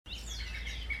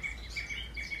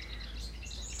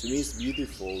To me, it's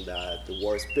beautiful that the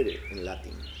word spirit in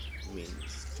Latin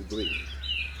means to breathe.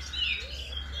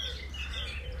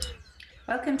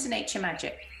 Welcome to Nature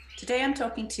Magic. Today I'm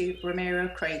talking to Ramiro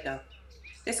Crago.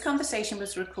 This conversation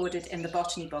was recorded in the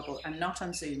Botany Bubble and not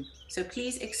on Zoom, so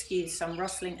please excuse some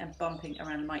rustling and bumping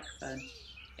around the microphone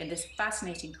in this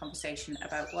fascinating conversation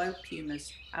about wild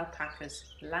pumas, alpacas,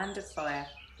 land of fire,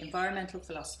 environmental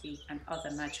philosophy, and other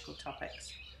magical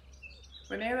topics.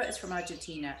 Ramiro is from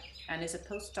Argentina and is a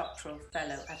postdoctoral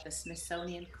fellow at the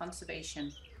Smithsonian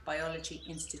Conservation Biology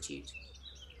Institute,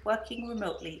 working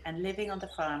remotely and living on the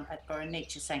farm at Burren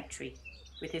Nature Sanctuary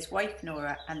with his wife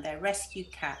Nora and their rescue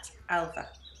cat Alva,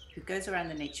 who goes around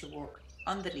the nature walk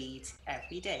on the lead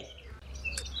every day.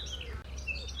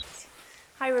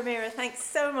 Hi Ramiro, thanks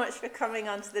so much for coming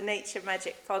onto the Nature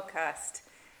Magic podcast.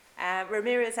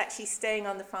 Ramiro is actually staying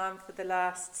on the farm for the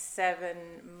last 7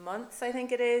 months, I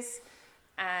think it is,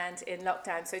 and in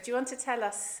lockdown. So do you want to tell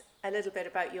us a little bit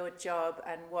about your job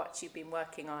and what you've been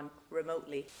working on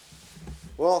remotely?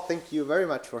 Well, thank you very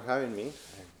much for having me.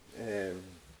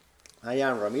 I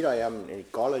am Ramiro, I am an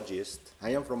ecologist.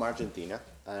 I am from Argentina.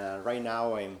 Right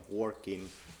now I'm working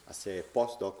as a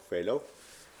postdoc fellow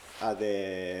at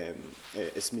the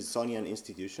Smithsonian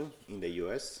Institution in the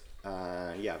US.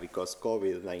 Because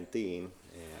COVID-19,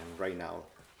 and right now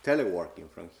teleworking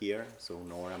from here. So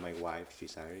Nora, my wife,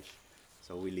 she's Irish.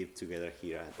 So we live together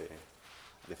here at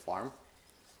the farm.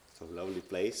 It's a lovely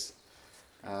place.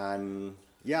 And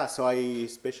so I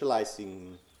specialize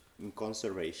in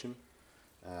conservation.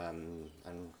 And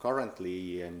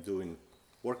currently I'm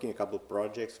working a couple of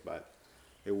projects, but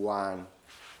the one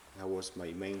that was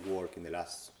my main work in the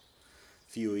last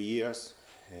few years,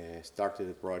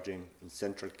 started a project in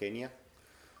central Kenya,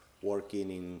 working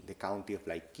in the county of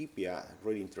Laikipia, a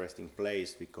really interesting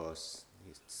place because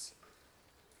it's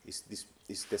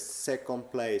the second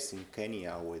place in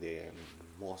Kenya with the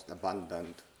most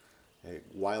abundant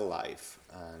wildlife,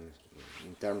 and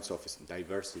in terms of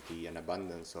diversity and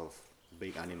abundance of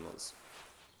big animals.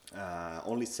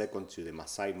 Only second to the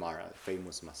Masai Mara,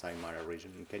 famous Masai Mara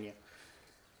region in Kenya,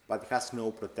 but it has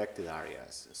no protected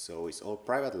areas. So it's all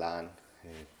private land,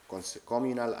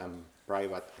 communal and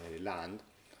private land.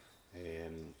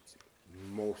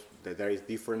 There is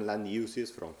different land uses,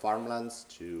 from farmlands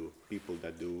to people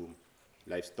that do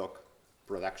livestock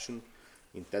production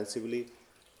intensively,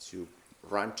 to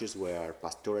ranches where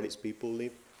pastoralist people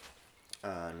live,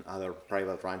 and other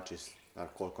private ranches are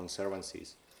called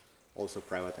conservancies, also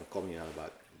private and communal,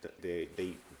 but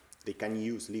they can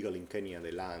use legally in Kenya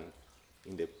the land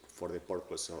for the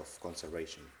purpose of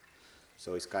conservation.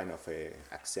 So it's kind of a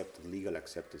legal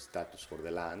accepted status for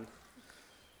the land.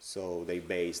 So they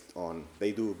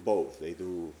do both. They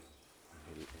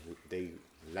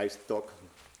livestock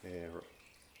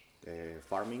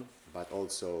farming, but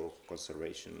also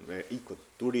conservation,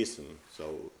 ecotourism,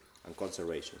 and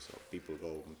conservation. So people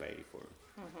go and pay for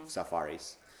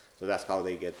safaris. So that's how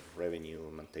they get revenue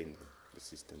and maintain the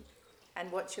system.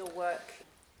 And what's your work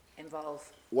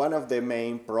involve? One of the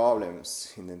main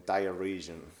problems in the entire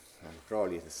region, and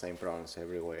probably the same problems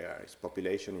everywhere, is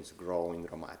population is growing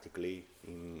dramatically.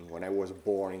 When I was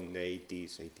born in the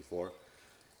 80s, 84,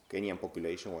 Kenyan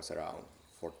population was around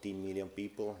 14 million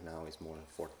people. Now it's more than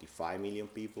 45 million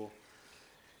people.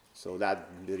 So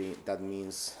that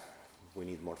means we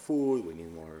need more food, we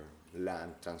need more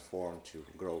land transformed to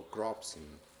grow crops, and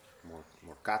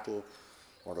more cattle,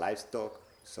 more livestock.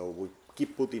 So we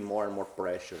keep putting more and more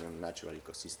pressure on natural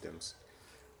ecosystems.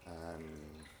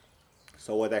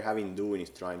 So what I have been doing is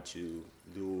trying to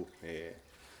do a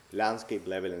landscape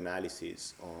level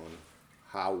analysis on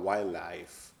how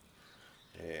wildlife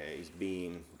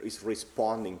is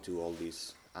responding to all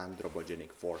these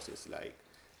anthropogenic forces, like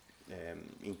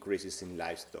increases in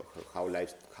livestock,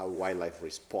 how wildlife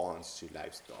responds to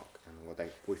livestock. And what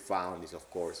we found is, of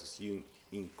course, as you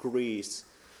increase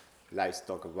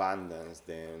livestock abundance,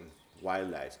 then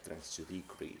wildlife tends to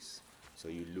decrease. So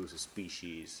you lose a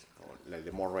species, or like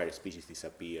the more rare species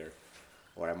disappear,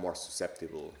 or are more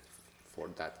susceptible for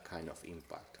that kind of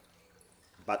impact.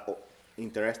 But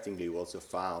interestingly, we also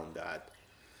found that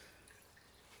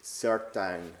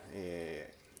certain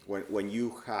when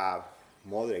you have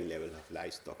moderate level of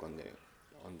livestock on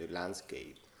the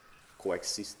landscape,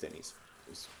 coexistence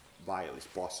is viable, is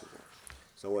possible.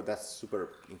 So that's super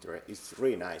interesting. It's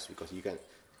really nice because you can.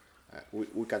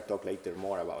 We can talk later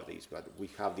more about this, but we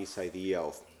have this idea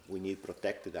of we need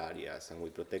protected areas, and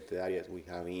with protected areas we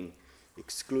have in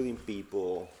excluding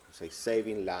people, say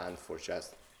saving land for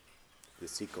just the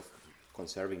sake of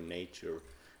conserving nature,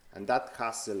 and that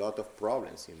has a lot of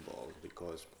problems involved,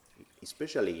 because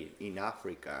especially in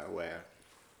Africa, where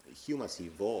humans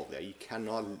evolved. You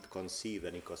cannot conceive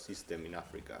an ecosystem in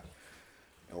Africa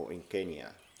or in Kenya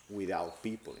without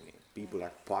people in it. People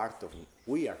are part of.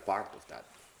 We are part of that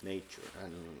nature,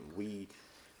 and we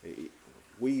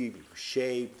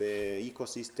shape the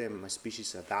ecosystem.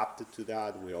 Species adapted to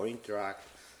that. We all interact.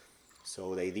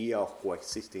 So the idea of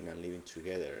coexisting and living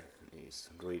together is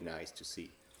really nice to see.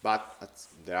 But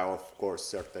there are, of course,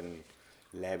 certain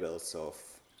levels of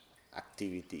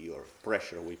activity or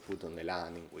pressure we put on the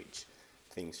land in which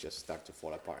things just start to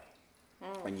fall apart.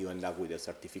 And you end up with a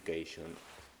certification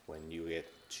when you get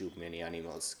too many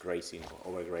animals grazing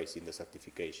or overgrazing. The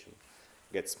certification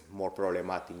gets more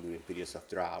problematic during periods of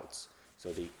droughts.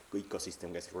 So the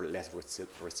ecosystem gets less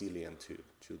resilient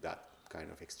to that kind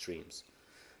of extremes.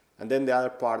 And then the other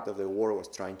part of the work was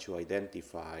trying to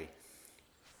identify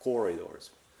corridors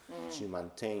to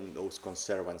maintain those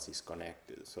conservancies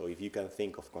connected. So if you can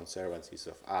think of conservancies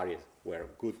of areas where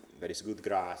there is good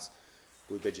grass,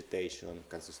 good vegetation,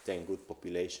 can sustain good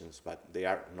populations, but they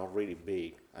are not really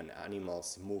big and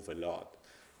animals move a lot.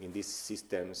 In these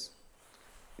systems,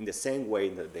 in the same way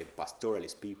that the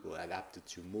pastoralist people adapted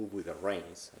to move with the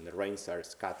rains, and the rains are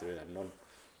scattered and not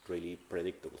really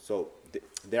predictable. So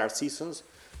there are seasons,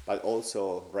 but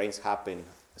also rains happen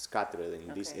scattered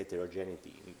in this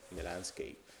heterogeneity in the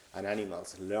landscape. And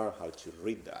animals learn how to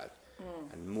read that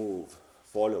and move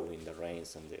following the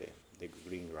rains and the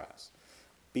green grass.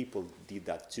 People did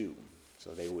that too.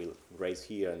 So they will graze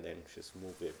here and then just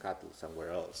move their cattle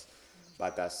somewhere else.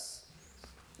 But as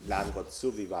land got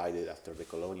subdivided after the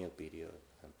colonial period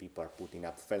and people are putting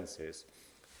up fences,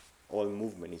 all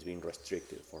movement is being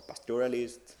restricted for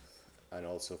pastoralists and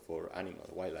also for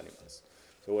wild animals.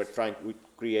 So we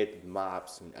created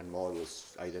maps and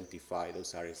models, identify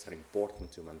those areas that are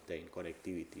important to maintain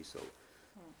connectivity so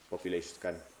populations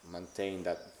can maintain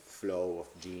that flow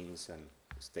of genes and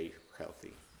stay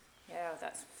healthy. Yeah,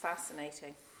 that's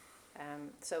fascinating.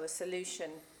 So a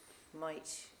solution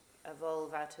might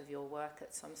evolve out of your work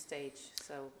at some stage.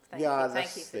 So thank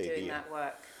you for doing that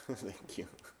work. Thank you.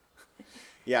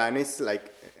 Yeah, and it's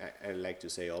like, I like to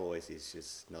say always, it's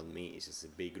just not me, it's just a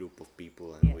big group of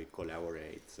people and we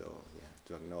collaborate. So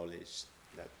to acknowledge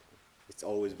that it's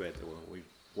always better when we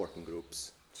work in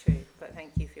groups. True, but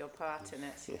thank you for your part in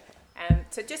it. Yeah.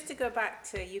 So just to go back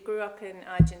to, you grew up in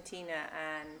Argentina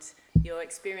and your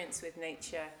experience with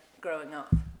nature growing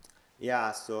up.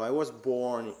 Yeah, so I was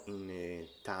born in a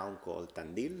town called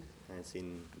Tandil, and it's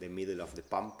in the middle of the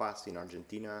Pampas in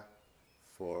Argentina.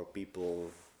 For people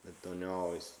that don't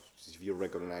know, if you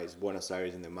recognize Buenos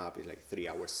Aires in the map, it's like 3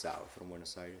 hours south from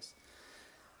Buenos Aires.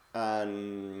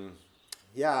 And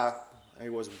I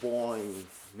was born in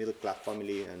a middle-class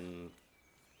family, and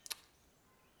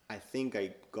I think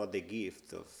I got the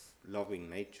gift of loving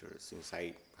nature since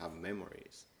I have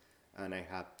memories. And I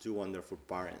had 2 wonderful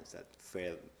parents that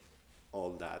fed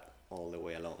all that all the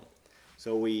way along.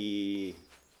 So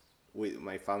with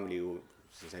my family,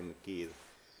 since I'm a kid,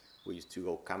 we used to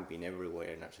go camping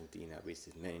everywhere in Argentina,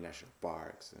 visit many national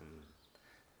parks and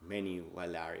many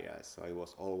wild areas. So I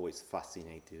was always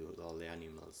fascinated with all the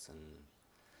animals. And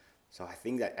so I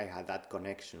think that I had that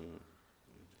connection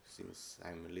since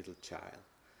I'm a little child.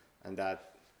 And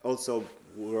that also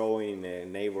growing in a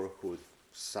neighborhood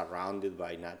surrounded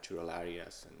by natural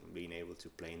areas and being able to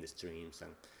play in the streams.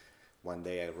 And one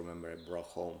day I remember I brought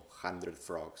home 100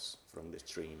 frogs from the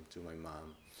stream to my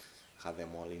mom, had them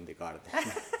all in the garden.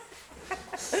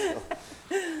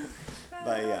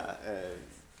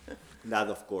 That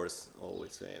of course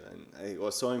always and it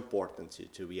was so important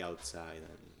to be outside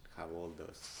and have all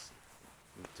those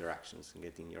interactions and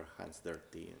getting your hands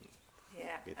dirty and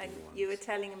you were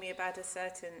telling me about a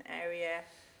certain area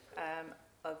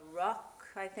of rock,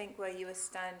 I think, where you were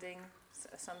standing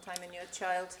sometime in your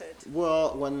childhood.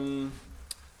 Well,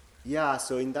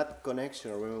 so in that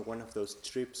connection, I remember one of those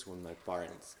trips with my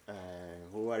parents.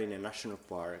 We were in a national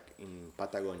park in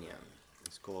Patagonia.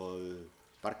 It's called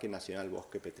Parque Nacional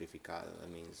Bosque Petrificado.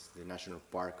 That means the national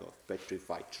park of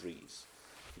petrified trees.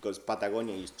 Because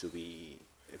Patagonia used to be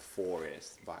a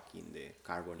forest back in the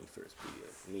Carboniferous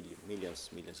period,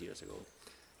 millions years ago.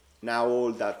 Now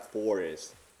all that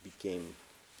forest became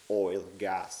oil,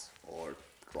 gas, or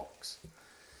rocks.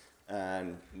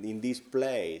 And in this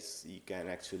place, you can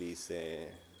actually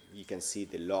you can see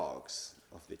the logs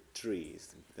of the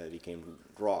trees that became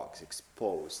rocks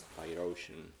exposed by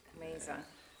erosion. Amazing.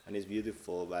 And it's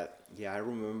beautiful, but I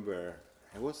remember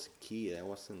I was a kid, I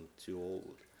wasn't too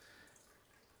old.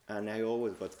 And I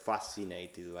always got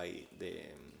fascinated by the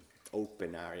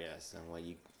open areas and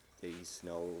when there is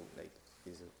no,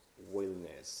 this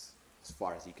wilderness as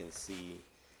far as you can see.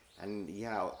 And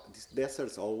yeah, these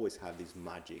deserts always have this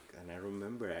magic. And I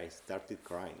remember I started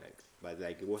crying, but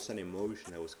like it was an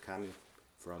emotion that was coming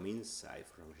from inside,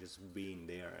 from just being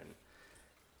there and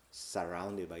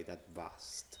surrounded by that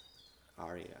vast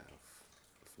area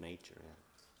of nature.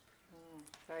 Yeah.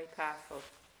 Very powerful.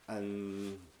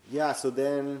 And yeah, so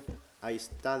then I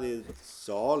studied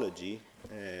zoology.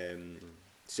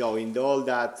 So in all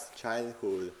that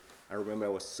childhood, I remember I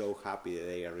was so happy the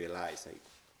day I realized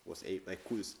I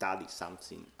could study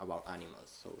something about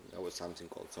animals. So there was something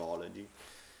called zoology.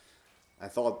 I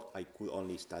thought I could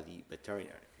only study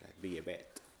veterinary, like be a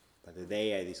vet. But the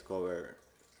day I discovered,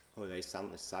 there's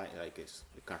some like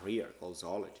a career called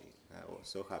zoology, I was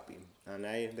so happy. And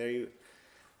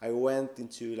I went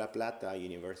into La Plata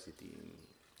University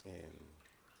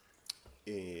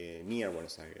near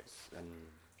Buenos Aires, and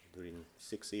during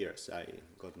 6 years I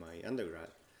got my undergrad.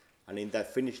 And in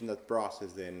that finishing that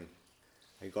process, then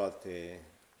I got an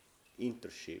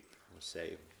internship,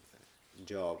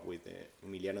 job with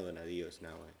Emiliano Donadíos, now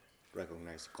a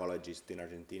recognized ecologist in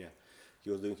Argentina. He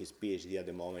was doing his PhD at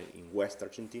the moment in West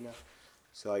Argentina.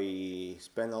 So I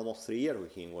spent almost 3 years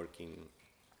with him working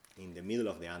in the middle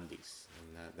of the Andes,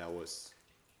 and that was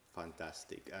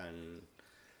fantastic. And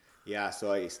yeah,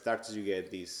 so I started to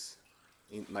get this,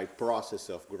 in my process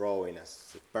of growing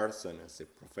as a person, as a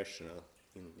professional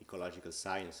in ecological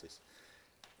sciences.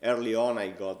 Early on, I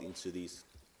got into these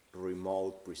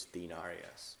remote, pristine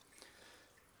areas.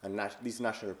 And this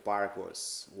national park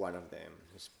was one of them.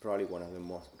 It's probably one of the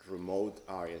most remote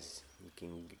areas you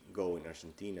can go in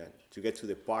Argentina. To get to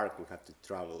the park, we had to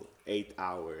travel 8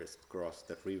 hours across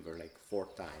the river like 4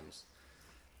 times.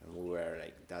 And we were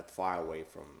like that far away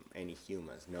from any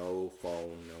humans. No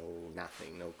phone, no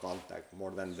nothing, no contact,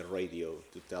 more than the radio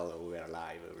to tell that we were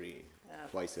alive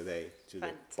twice a day to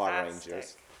Fantastic. The park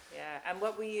rangers. Yeah, and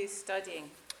what were you studying?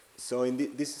 So in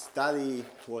this study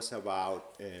was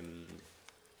about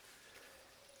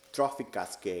trophic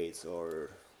cascades, or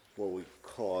what we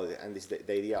call it, and this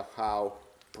the idea of how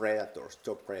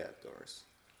top predators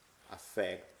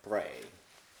affect prey,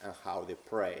 and how the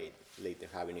prey later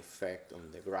have an effect on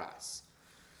the grass.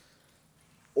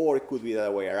 Or it could be the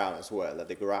other way around as well, that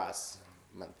the grass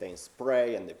maintains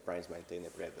prey and the prey maintain the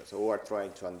predator. So we're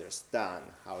trying to understand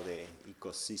how the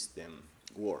ecosystem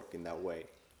work in that way.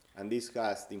 And this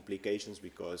has implications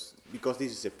because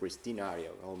this is a pristine area,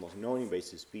 almost no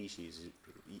invasive species.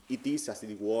 It is as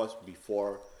it was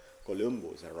before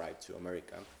Columbus arrived to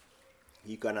America.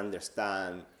 You can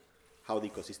understand how the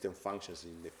ecosystem functions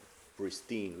in the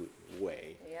pristine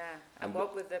way. Yeah, and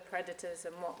what were the predators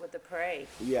and what were the prey?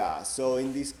 Yeah, so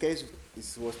in this case,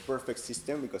 it was perfect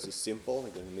system because it's simple,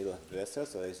 it's in the middle of the desert.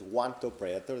 So there's one top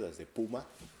predator, that's the puma,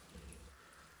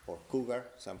 or cougar,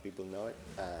 some people know it,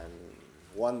 and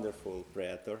wonderful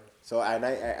predator. So, and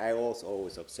I was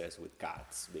always obsessed with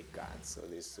cats, big cats, so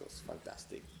this was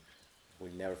fantastic.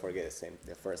 We'll never forget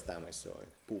the first time I saw a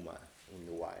puma in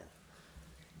the wild.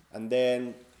 And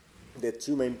then the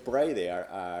two main prey there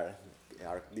are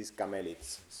these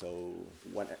camelids, so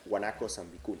guanacos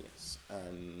and vicunias,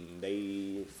 and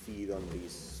they feed on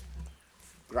these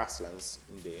grasslands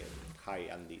in the high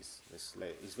Andes. It's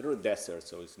very desert,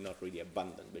 so it's not really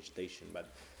abundant vegetation,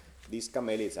 but these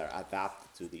camelids are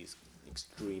adapted to these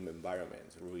extreme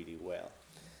environments really well.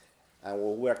 And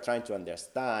what we are trying to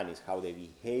understand is how the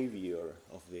behavior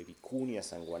of the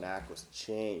vicunias and guanacos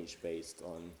change based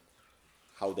on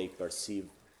how they perceive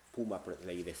puma,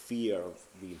 like the fear of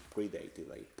being predated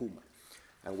by puma.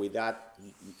 And with that,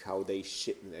 how they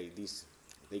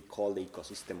they call the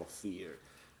ecosystem of fear,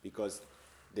 because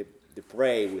the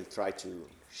prey will try to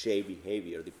shape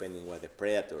behavior depending what the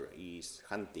predator is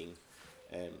hunting.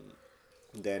 And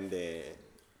then the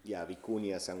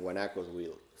vicunias and guanacos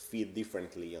will feed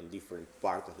differently on different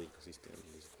parts of the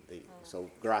ecosystem. So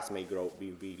grass may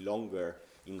be longer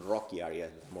in rocky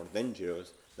areas, more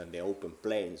dangerous than the open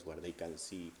plains where they can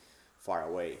see far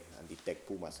away and detect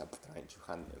pumas and trying to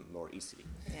hunt them more easily.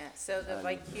 Yeah, so the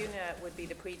vicuna would be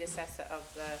the predecessor of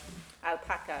the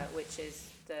alpaca, which is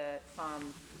the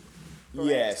farm.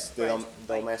 Yes, the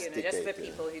domesticated. Just for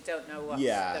people who don't know what the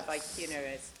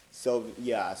vicuna is. So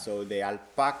the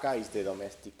alpaca is the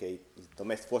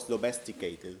was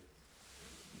domesticated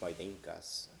by the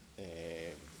Incas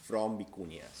from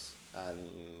vicunias, and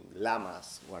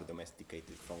llamas were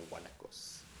domesticated from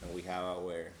guanacos. And we have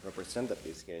our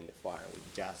representatives here in the farm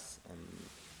with Jazz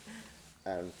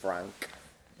and Frank.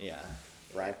 Yeah,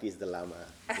 Frank is the llama,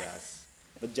 Jazz.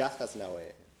 But Jazz has now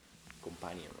a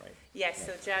companion, right? Yes,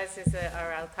 so Jazz is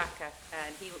our alpaca,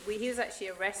 and he was actually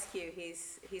a rescue.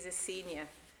 He's a senior,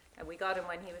 and we got him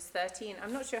when he was 13.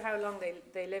 I'm not sure how long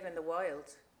they live in the wild,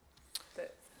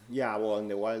 but Yeah, well, in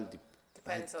the wild,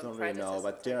 depends on I don't predators. Really know,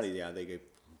 but generally, yeah, they get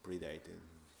predated.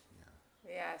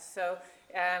 Yeah, so,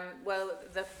 well,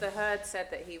 the herd said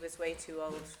that he was way too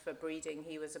old for breeding.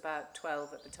 He was about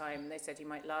 12 at the time. They said he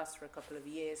might last for a couple of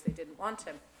years. They didn't want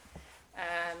him.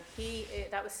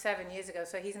 That was 7 years ago,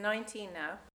 so he's 19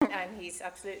 now, and he's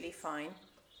absolutely fine.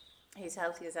 He's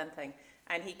healthy as anything.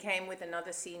 And he came with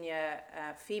another senior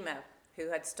female who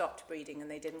had stopped breeding, and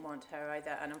they didn't want her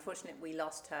either. And unfortunately, we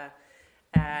lost her.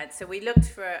 So we looked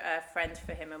for a friend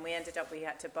for him, and we ended up, we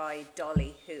had to buy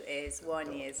Dolly, who is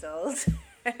 1 year old.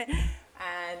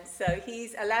 And so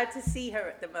he's allowed to see her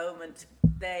at the moment.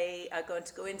 They are going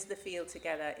to go into the field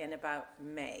together in about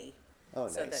May. Oh,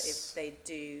 so nice. that if they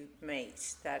do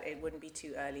mate, that it wouldn't be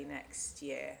too early next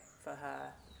year for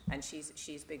her. And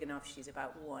she's big enough. She's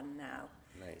about 1 now.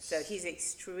 Nice. So he's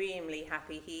extremely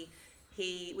happy.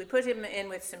 We put him in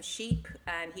with some sheep,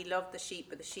 and he loved the sheep,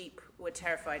 but the sheep were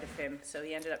terrified of him. So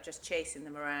he ended up just chasing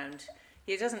them around.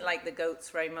 He doesn't like the goats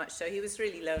very much, so he was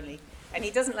really lonely. And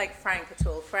he doesn't like Frank at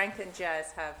all. Frank and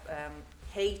Jazz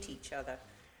hate each other.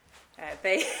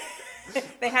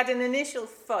 They had an initial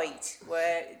fight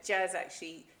where Jazz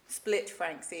actually split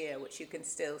Frank's ear, which you can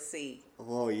still see.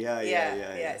 Oh,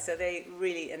 yeah. So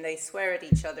they swear at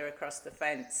each other across the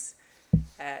fence.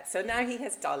 So now he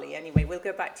has Dolly. Anyway, we'll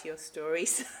go back to your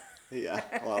stories. Yeah,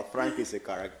 well, Frank is a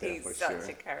character for sure. He's such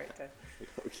a character.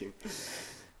 Okay.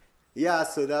 Yeah,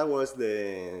 so that was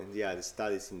the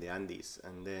studies in the Andes,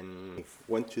 and then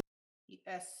went to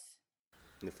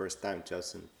the first time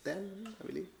 2010, I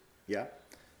believe. Yeah,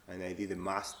 and I did a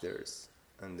master's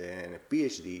and then a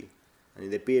PhD. And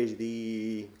in the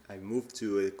PhD, I moved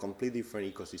to a completely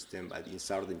different ecosystem, but in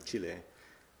southern Chile,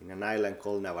 in an island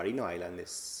called Navarino Island, the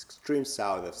extreme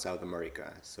south of South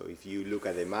America. So if you look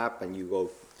at the map and you go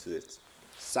to the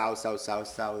south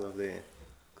of the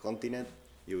continent,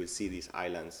 you will see these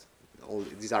islands.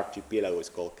 This archipelago is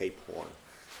called Cape Horn.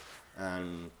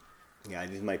 And I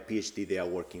did my PhD there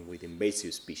working with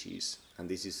invasive species. And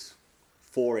this is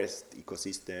forest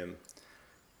ecosystem,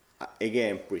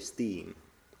 again, pristine.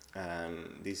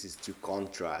 And this is to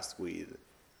contrast with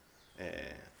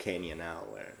Kenya now,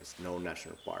 where there's no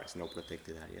national parks, no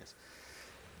protected areas,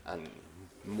 and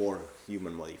more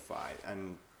human modified.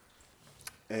 And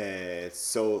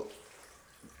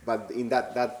but in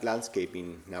that landscape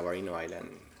in Navarino Island,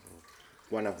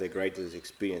 one of the greatest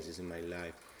experiences in my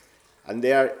life. And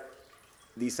there are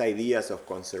these ideas of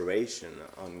conservation,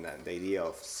 on the idea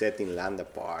of setting land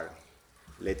apart,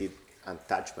 let it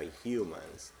untouched by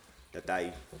humans,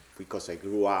 because I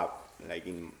grew up like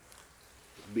in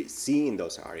seeing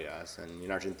those areas, and in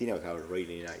Argentina we have a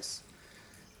really nice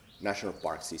national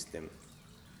park system,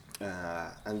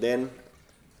 and then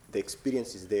the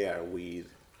experiences there with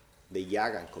the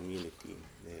Yagan community,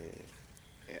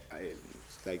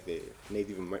 it's like the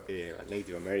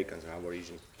Native Americans or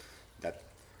Aborigines that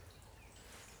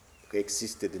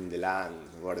existed in the land,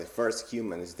 were the first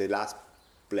humans, the last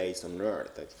place on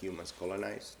Earth that humans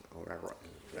colonized or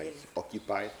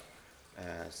occupied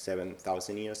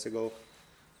 7,000 years ago.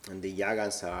 And the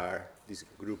Yagans are this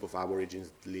group of Aborigines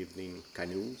that lived in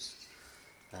canoes.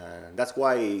 That's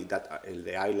why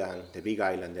the big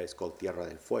island there is called Tierra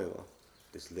del Fuego.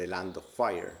 This is the land of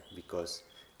fire, because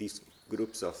these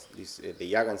groups of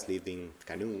the Yagans lived in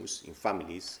canoes, in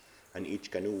families, and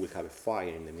each canoe would have a fire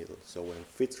in the middle. So when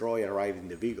Fitzroy arrived in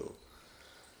the Beagle,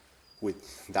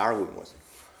 with Darwin was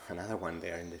another one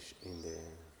there in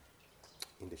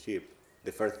the ship,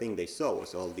 the first thing they saw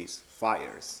was all these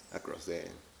fires across the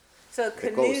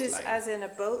canoes coastline. As in a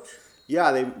boat?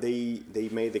 Yeah, they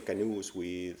made the canoes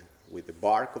with the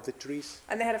bark of the trees.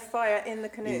 And they had a fire in the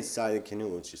canoes? Inside the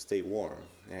canoes to stay warm.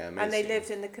 Yeah, amazing. And they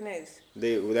lived in the canoes?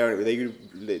 They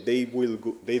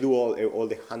do all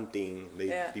the hunting.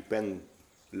 They depend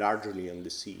largely on the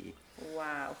sea.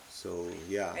 Wow. So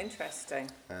yeah. Interesting.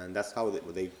 And that's how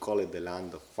they call it the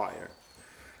land of fire,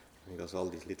 because all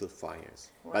these little fires.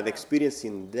 Wow. But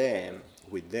experiencing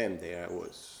with them there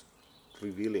was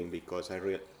revealing, because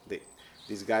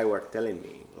this guy were telling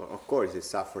me, of course, the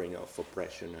suffering of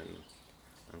oppression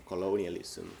and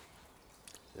colonialism.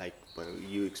 Like when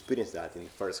you experience that in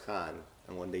first hand,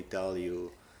 and when they tell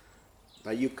you,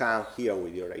 but you come here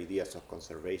with your ideas of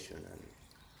conservation, and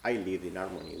I lived in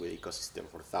harmony with the ecosystem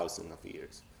for thousands of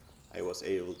years. I was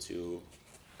able to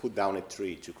put down a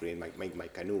tree to make my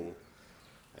canoe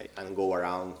and go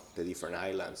around the different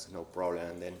islands, no problem.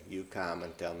 And then you come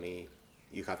and tell me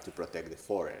you have to protect the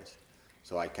forest.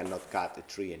 So I cannot cut a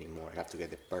tree anymore. I have to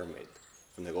get a permit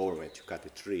from the government to cut a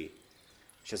tree,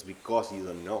 just because you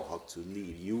don't know how to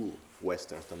live. You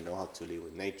Westerns don't know how to live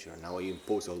with nature. Now I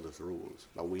impose all those rules,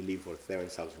 but we live for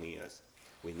 7,000 years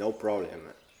with no problem.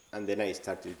 And then I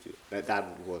started to,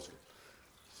 that was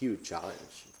a huge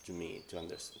challenge to me to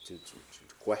understand, to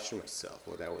question myself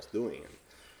what I was doing and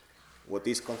what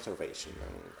is conservation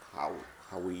and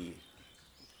how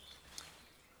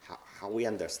we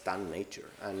understand nature.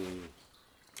 And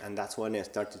that's when I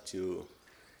started to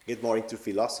get more into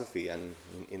philosophy, and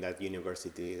in that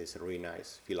university there's a really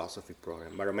nice philosophy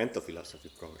program, environmental philosophy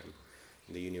program,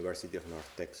 in the University of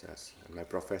North Texas. And my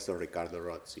professor Ricardo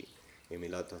Rozzi gave me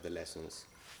a lot of the lessons,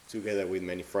 together with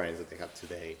many friends that I have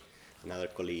today, and other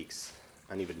colleagues,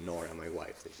 and even Nora, my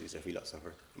wife, she's a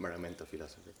philosopher, environmental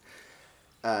philosopher.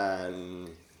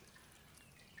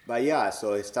 But yeah,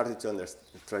 so I started to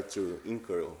try to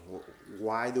inquire,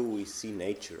 why do we see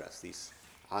nature as this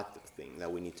other thing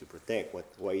that we need to protect?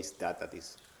 Why is that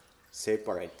is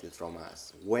separated from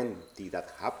us? When did that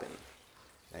happen?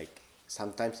 Like,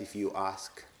 sometimes if you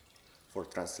ask for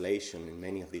translation in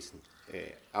many of these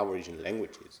Aboriginal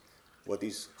languages, what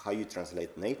is how you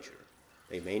translate nature?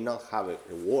 They may not have a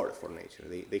word for nature.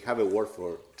 They have a word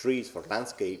for trees, for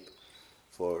landscape,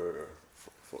 for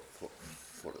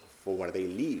where they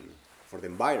live, for the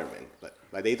environment, but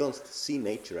they don't see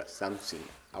nature as something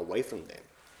away from them.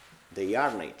 They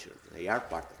are nature. They are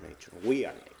part of nature. We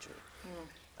are nature.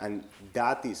 And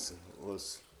that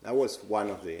was one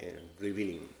of the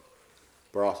revealing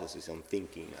processes on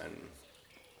thinking,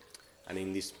 and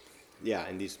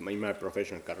in my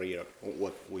professional career,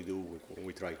 what we do when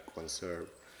we try to conserve,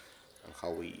 and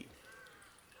how we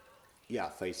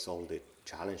face all the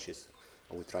challenges,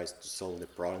 and we try to solve the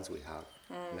problems we have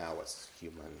now as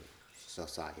human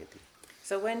society.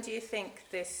 So when do you think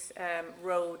this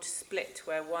road split,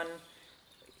 where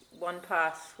one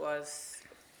path was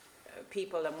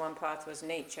people and one path was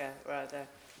nature, rather?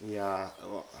 Yeah,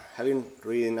 well, having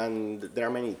reading, and there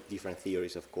are many different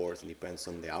theories, of course. It depends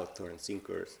on the author and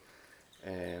thinkers.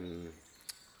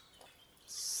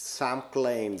 Some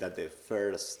claim that the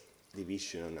first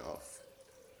division of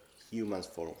humans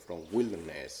from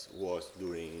wilderness was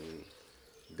during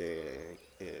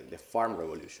the farm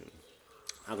revolution,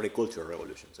 agricultural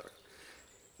revolution, sorry,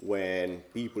 when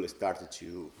people started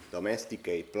to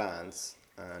domesticate plants,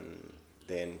 and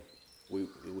then we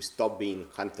stopped being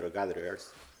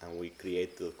hunter-gatherers, and we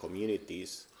created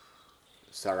communities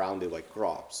surrounded by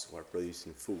crops. We're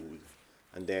producing food,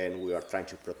 and then we are trying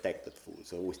to protect that food.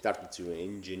 So we started to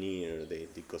engineer the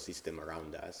ecosystem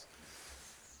around us,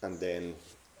 and then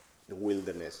the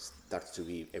wilderness starts to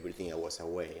be everything that was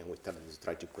away, and we started to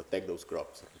try to protect those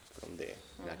crops from the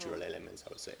natural elements, I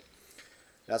would say.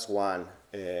 That's one.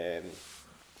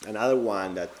 Another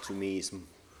one that to me is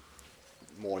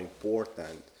more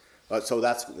important, so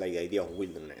that's like the idea of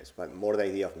wilderness, but more the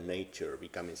idea of nature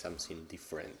becoming something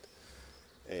different.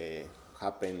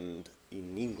 Happened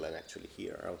in England, actually,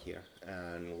 around here,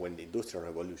 and when the Industrial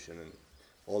Revolution and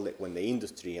when the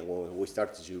industry and when we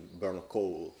started to burn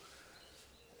coal,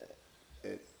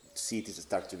 cities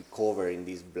start to be covered in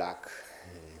this black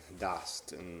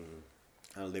dust, and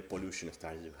all the pollution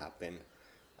started to happen.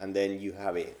 And then you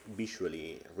have a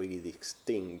visually really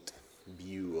distinct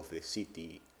view of the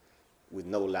city with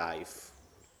no life,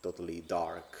 totally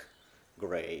dark,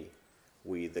 gray,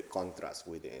 with the contrast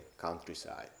with the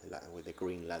countryside, with the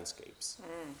green landscapes.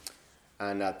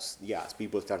 And as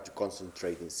people start to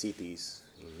concentrate in cities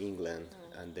in England,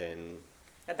 and then...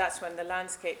 And that's when the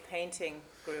landscape painting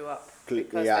grew up,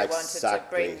 because they wanted to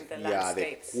bring the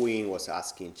landscapes. The Queen was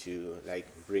asking to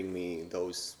bring me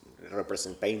those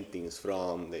represent paintings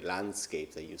from the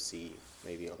landscape that you see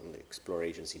maybe on the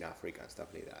explorations in Africa and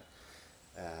stuff like that,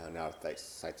 and other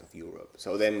sides of Europe.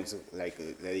 So then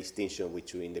the distinction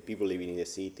between the people living in the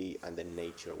city and the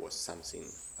nature was something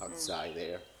outside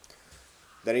there.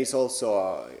 There is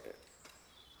also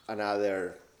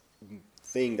another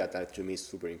thing that to me is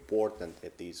super important.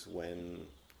 It is when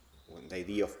the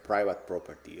idea of private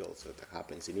property also that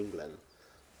happens in England,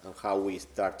 and how we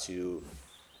start to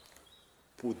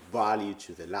put value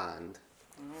to the land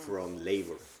from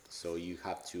labor. So you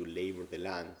have to labor the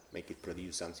land, make it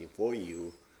produce something for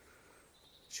you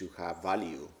to have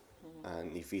value.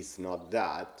 And if it's not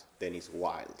that, then it's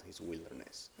wild, it's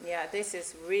wilderness. Yeah, this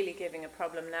is really giving a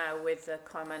problem now with the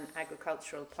Common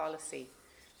Agricultural Policy,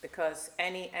 because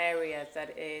any area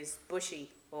that is bushy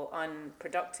or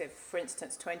unproductive, for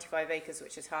instance, 25 acres,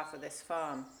 which is half of this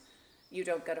farm, you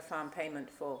don't get a farm payment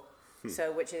for.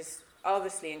 So, which is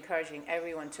obviously encouraging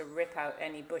everyone to rip out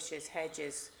any bushes,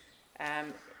 hedges.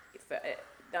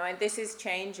 Now, and this is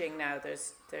changing now.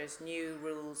 There's new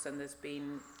rules, and there's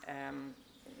been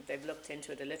they've looked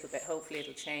into it a little bit. Hopefully,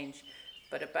 it'll change.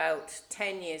 But about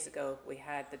 10 years ago, we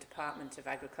had the Department of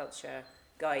Agriculture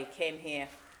guy came here,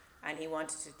 and he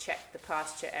wanted to check the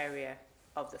pasture area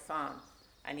of the farm.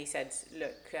 And he said,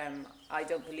 look, I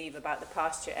don't believe about the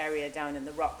pasture area down in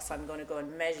the rocks. I'm going to go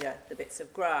and measure the bits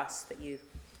of grass that you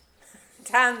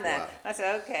down there. Wow. I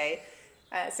said, okay.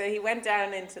 So he went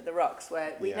down into the rocks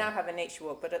where we now have a nature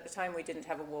walk, but at the time we didn't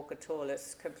have a walk at all.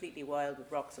 It's completely wild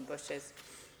with rocks and bushes.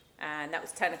 And that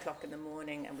was 10 o'clock in the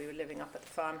morning, and we were living up at the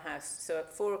farmhouse. So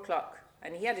at 4 o'clock,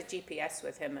 and he had a GPS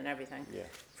with him and everything.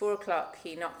 4 o'clock,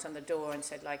 he knocked on the door and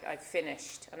said, like, I've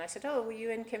finished. And I said, oh, were you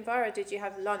in Kinvara? Did you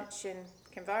have lunch in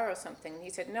Kinvara or something? And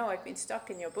he said, no, I've been stuck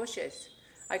in your bushes.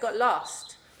 I got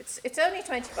lost. It's only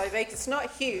 25 acres, it's not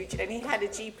huge, and he had a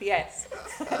GPS.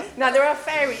 Now, there are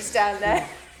ferries down there.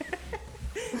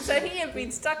 So he had been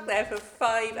stuck there for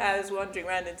 5 hours wandering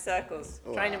around in circles,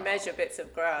 trying to measure bits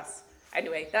of grass.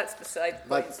 Anyway, that's beside the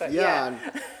point. But yeah.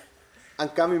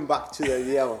 And coming back to the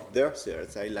idea of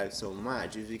deserts, I like so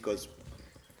much is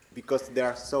because they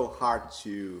are so hard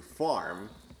to farm.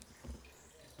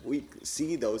 We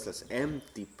see those as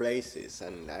empty places,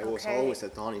 and I was always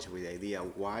astonished with the idea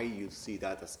why you see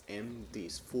that as empty.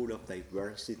 It's full of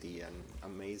diversity and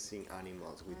amazing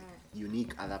animals with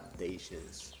unique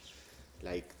adaptations,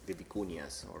 like the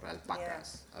vicunias or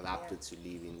alpacas, adapted to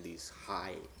live in these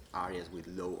high areas with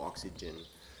low oxygen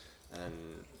and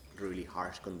really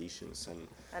harsh conditions.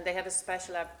 And they have a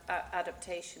special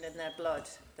adaptation in their blood.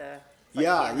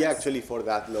 Actually, for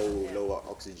that low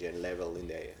oxygen level in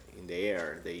the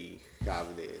air, they have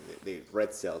the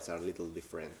red cells are a little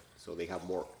different, so they have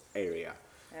more area,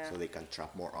 so they can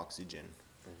trap more oxygen.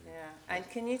 And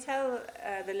can you tell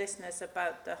the listeners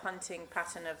about the hunting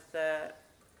pattern of the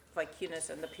vicunas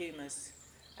and the pumas?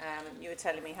 You were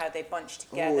telling me how they bunch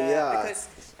together. Because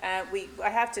I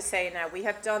have to say now, we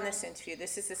have done this interview.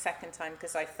 This is the second time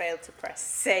because I failed to press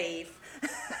save,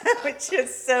 which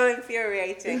is so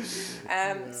infuriating.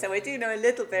 So I do know a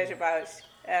little bit about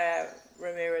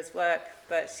Ramiro's work,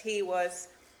 but he was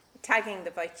tagging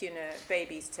the vicuna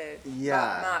babies to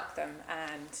mark them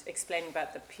and explaining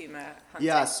about the puma hunting.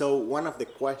 Yeah, so one of the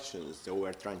questions that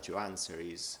we're trying to answer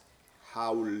is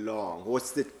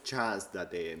what's the chance that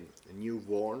the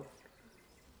newborn,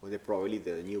 or probably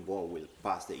the newborn will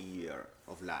pass the year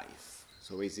of life?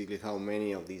 So basically how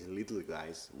many of these little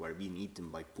guys were being eaten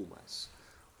by pumas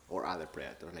or other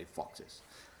predators like foxes.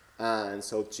 And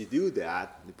so to do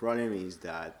that, the problem is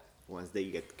that once they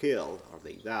get killed or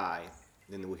they die,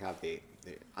 then we have the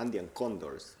Andean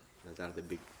condors that are the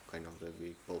big kind of the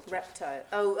big vultures.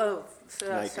 Reptile.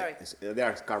 Sorry. They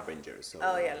are scavengers. So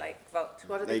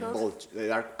what are they called? They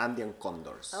are Andean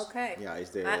condors. Okay. Yeah,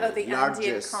 it's the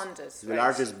Andean condors. The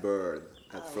largest bird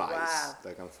that flies. Wow.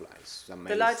 That can fly. It's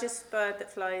amazing. The largest bird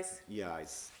that flies. Yeah,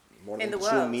 it's more than in the 2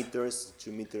 world. meters.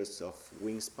 2 meters of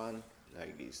wingspan.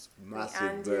 Like this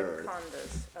massive the bird.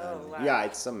 Condors. Oh wow! Yeah,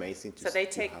 it's amazing to. So they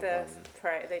take the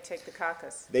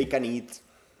carcass. They can eat.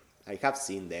 I have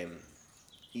seen them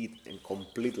eat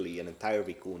completely an entire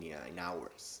vicuña in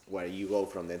hours. Where you go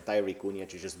from the entire vicuña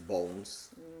to just bones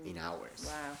in hours.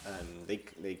 Wow!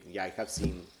 And I have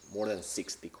seen more than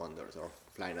 60 condors or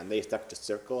flying, and they start to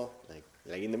circle like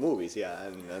in the movies,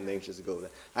 and they just go there.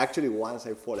 Actually, once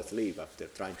I fall asleep after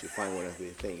trying to find one of the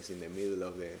things in the middle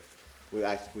of the.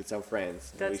 With some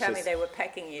friends. Don't tell me they were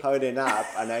pecking you. Holding up,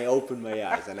 and I opened my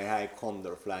eyes, and I had a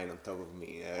condor flying on top of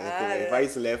me. If I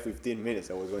slept 15 minutes,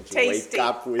 I was going to wake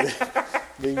up with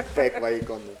being pecked by a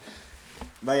condor.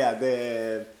 But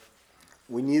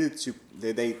we needed to.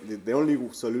 The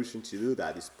only solution to do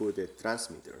that is put a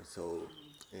transmitter, so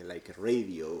like a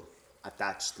radio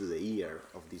attached to the ear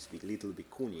of this little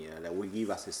vicuña that will give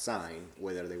us a sign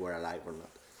whether they were alive or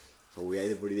not. So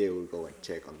every day we go and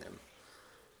check on them.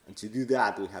 And to do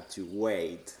that, we had to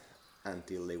wait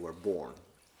until they were born.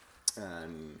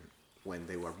 And when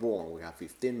they were born, we have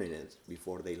 15 minutes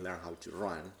before they learn how to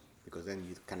run, because then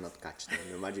you cannot catch them.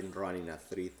 Imagine running at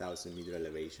 3,000 meter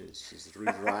elevation. It's just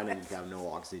run and you have no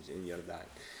oxygen, you're dying.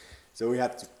 So we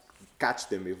had to catch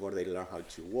them before they learn how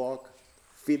to walk,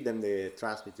 feed them the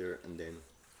transmitter, and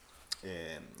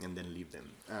then leave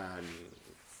them.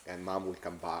 And mom will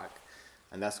come back.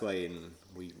 And that's why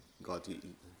we got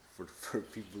for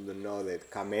people to know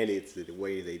that camelids, the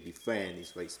way they defend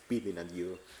is by spitting at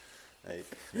you.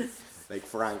 Like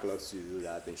Frank loves to do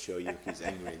that and show you he's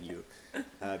angry at you.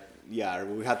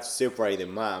 We had to separate the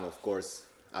mom, of course,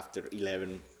 after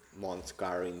 11 months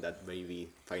carrying that baby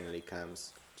finally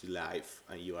comes to life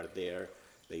and you are there.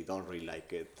 They don't really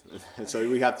like it. So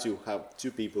we had to have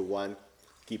 2 people, one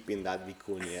keeping that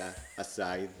vicuña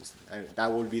aside, and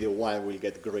that will be the one will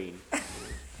get green.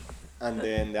 And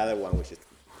then the other one was just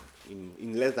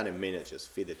in less than a minute,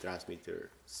 just feed the transmitter,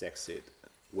 sex it,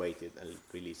 wait it, and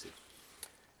release it.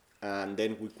 And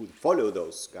then we could follow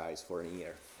those guys for a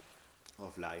year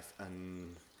of life.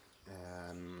 And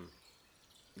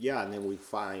yeah, and then we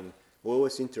find what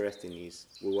was interesting is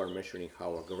we were measuring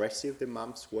how aggressive the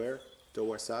moms were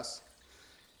towards us.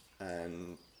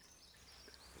 And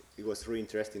it was really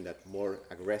interesting that more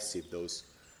aggressive those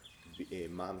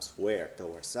moms were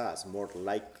towards us, more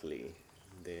likely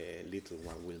the little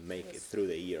one will make it through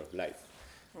the year of life.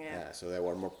 Yeah. So they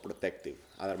were more protective.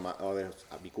 Other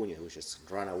vicuñas would just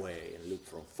run away and look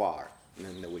from far, and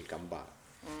then they will come back.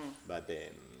 But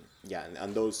yeah,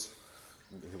 and those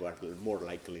were more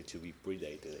likely to be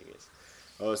predated, I guess.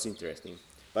 That was interesting.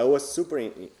 But it was super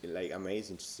like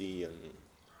amazing to see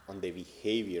on the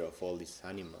behavior of all these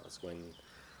animals when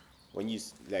you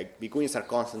like vicuñas are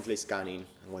constantly scanning,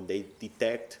 and when they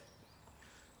detect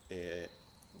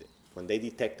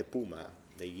the puma,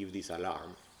 they give this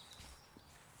alarm.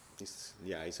 It's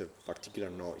a particular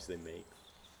noise they make,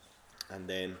 and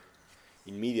then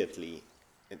immediately,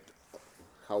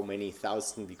 how many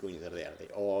thousand vicuñas are there? They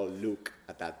all look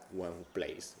at that one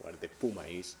place where the puma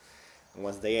is, and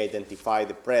once they identify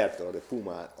the predator, the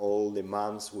puma, all the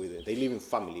moms they live in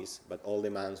families, but all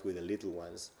the moms with the little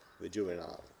ones, the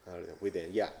juvenile,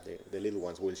 the little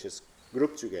ones will just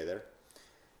group together,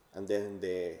 and then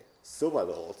the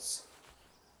subadults,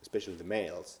 especially the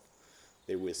males,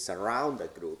 they will surround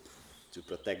that group to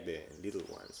protect the little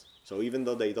ones. So even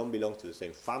though they don't belong to the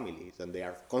same families and they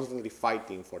are constantly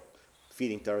fighting for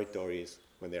feeding territories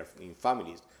when they're in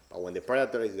families, but when the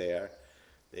predator is there,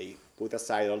 they put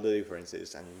aside all the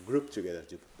differences and group together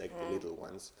to protect the little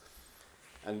ones.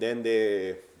 And then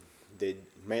the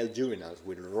male juveniles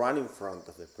will run in front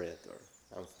of the predator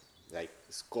and like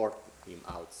escort him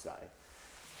outside,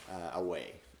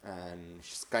 away, and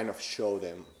just kind of show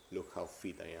them, look how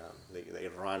fit I am. They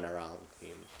run around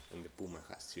him, and the puma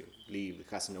has to leave,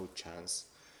 has no chance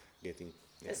getting.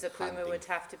 As the puma hunting. would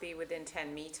have to be within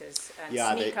 10 meters and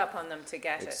Yeah, sneak up on them to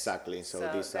get exactly. it. So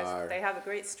these are they have a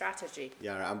great strategy. They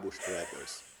are ambush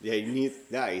predators. They need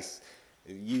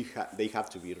they have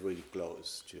to be really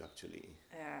close to actually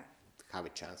have a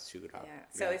chance to grab. Yeah.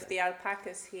 So if the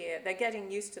alpacas here, they're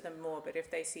getting used to them more, but if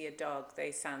they see a dog,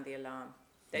 they sound the alarm.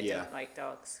 They don't like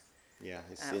dogs. Yeah,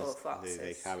 or foxes.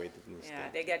 They have it. Yeah,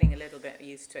 they're getting a little bit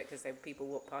used to it because people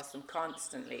walk past them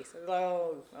constantly.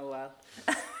 So oh well.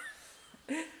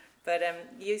 But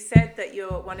you said that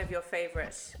one of your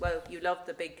favourites. Well, you loved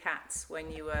the big cats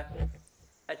when you were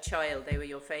a child. They were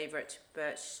your favourite.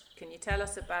 But can you tell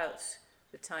us about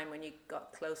the time when you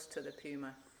got close to the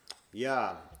puma?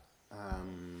 Yeah,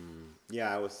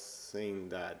 I was saying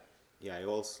that. Yeah, I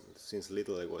also since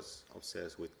little I was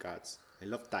obsessed with cats. I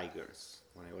love tigers.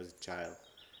 When I was a child,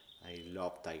 I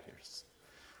loved tigers.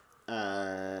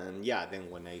 And yeah, then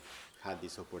when I had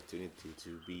this opportunity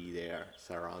to be there,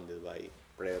 surrounded by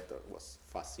predators, was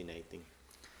fascinating.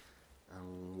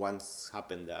 And once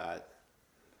happened that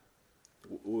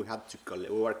we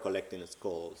were collecting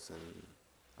skulls and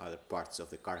other parts of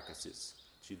the carcasses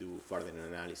to do further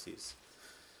analysis.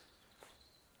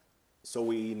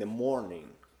 So in the morning,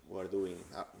 we're doing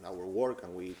our work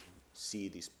and we see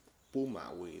this puma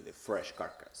with a fresh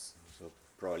carcass. So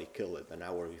probably killed it an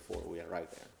hour before we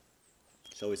arrived there.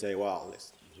 So we say, well,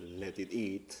 let's let it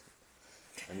eat,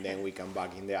 and then we come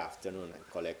back in the afternoon and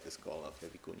collect the skull of the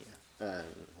vicuña.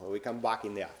 And when we come back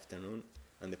in the afternoon,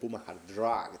 and the puma had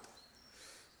dragged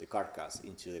the carcass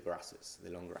into the grasses, the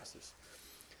long grasses.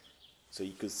 So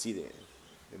you could see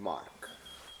the mark.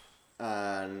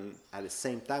 And at the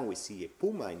same time, we see a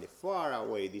puma in the far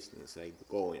away distance, like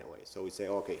going away. So we say,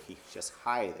 okay, he just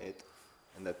hide it,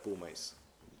 and that puma is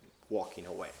walking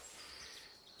away.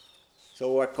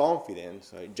 So we're confident,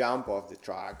 so I jump off the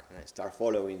track and I start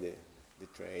following the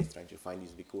trace, trying to find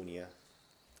this vicuña,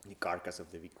 the carcass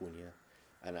of the vicuña.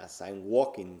 And as I'm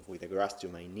walking with the grass to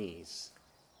my knees,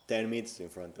 10 meters in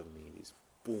front of me, this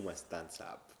puma stands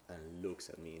up and looks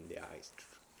at me in the eyes.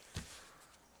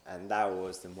 And that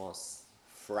was the most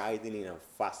frightening and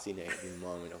fascinating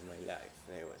moment of my life.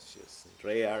 It was just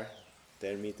rare,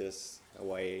 10 meters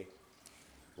away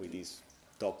with this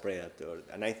top predator.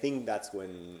 And I think that's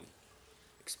when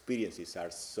experiences are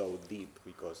so deep,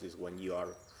 because it's when you are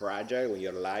fragile, when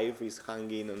your life is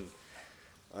hanging on,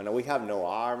 and we have no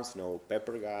arms, no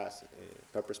pepper gas,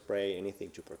 pepper spray,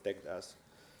 anything to protect us.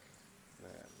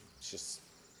 It's just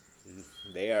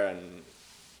there,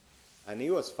 and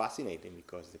it was fascinating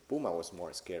because the puma was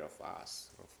more scared of us,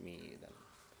 of me,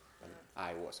 than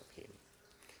I was of him.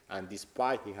 And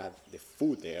despite he had the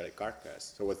food there, the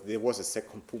carcass, so there was a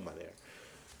second puma there,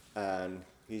 and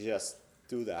he just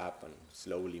stood up and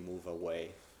slowly moved away,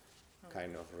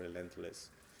 kind of relentless.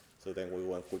 So then we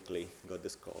went quickly, got the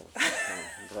skull,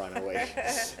 and ran away.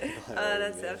 Oh,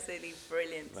 that's absolutely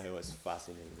brilliant. But it was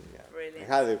fascinating. Yeah. Brilliant.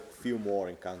 I had a few more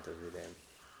encounters with them.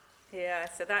 Yeah,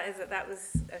 so that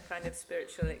was a kind of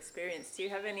spiritual experience. Do you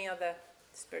have any other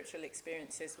spiritual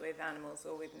experiences with animals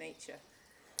or with nature?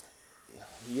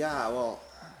 Yeah, well,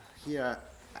 here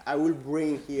I will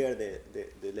bring here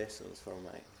the lessons from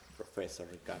my professor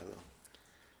Ricardo.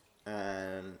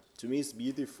 And to me it's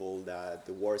beautiful that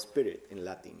the word spirit in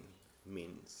Latin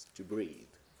means to breathe.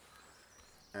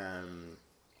 And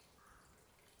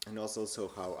also so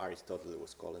how Aristotle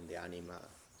was calling the anima,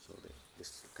 so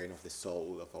this kind of the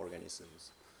soul of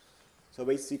organisms. So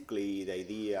basically the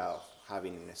idea of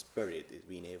having a spirit is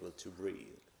being able to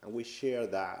breathe. And we share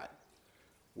that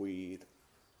with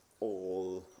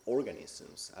all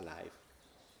organisms alive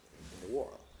in the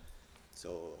world.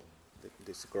 So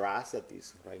this grass that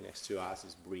is right next to us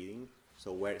is breathing,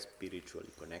 so we're spiritually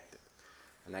connected.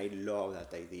 And I love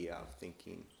that idea of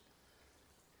thinking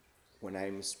when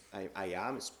I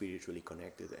am spiritually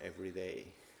connected every day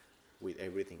with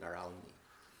everything around me.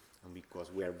 And because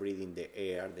we are breathing the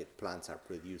air that plants are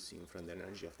producing from the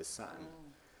energy of the sun.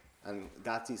 And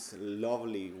that is a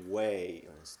lovely way,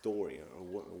 or story,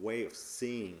 or way of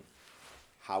seeing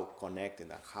how connected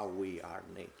and how we are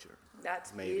nature.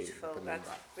 That's beautiful. That's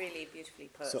really beautifully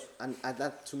put. So, and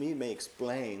that to me may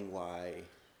explain why,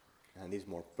 and it's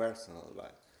more personal,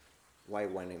 but why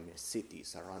when I'm in a city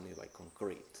surrounded by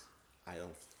concrete, I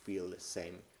don't feel the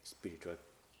same spiritual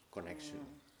connection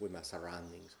with my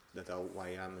surroundings that why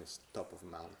I'm on top of a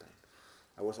mountain.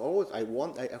 I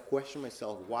question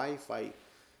myself, why if I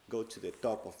go to the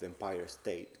top of the Empire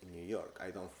State in New York, I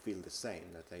don't feel the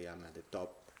same that I am at the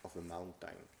top of a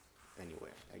mountain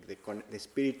anywhere. Like the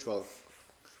spiritual,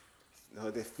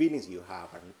 the feelings you have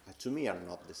to me are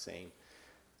not the same.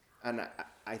 And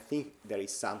I think there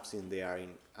is something there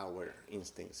in our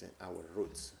instincts and our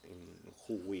roots, in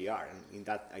who we are, and in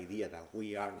that idea that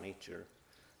we are nature,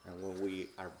 and when we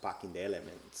are back in the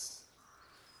elements,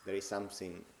 there is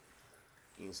something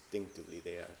instinctively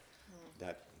there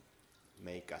that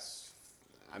makes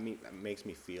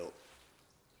me feel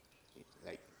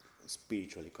like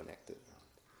spiritually connected.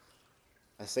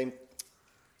 At the same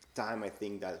time, I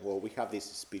think that we have this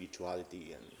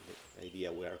spirituality and the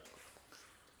idea where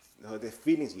the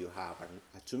feelings you have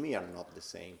to me are not the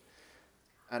same.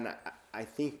 And I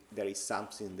think there is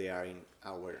something there in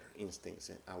our instincts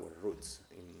and our roots,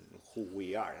 in who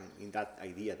we are, and in that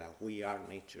idea that we are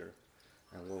nature,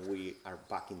 and when we are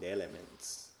back in the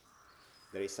elements,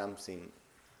 there is something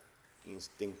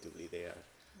instinctively there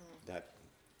that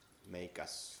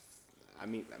makes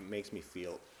me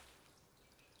feel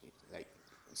like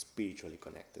spiritually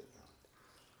connected.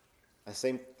 At the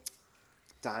same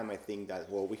time, I think that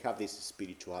we have this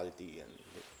spirituality and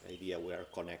the idea we are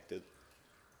connected,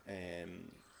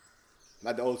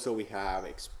 but also we have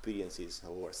experiences. I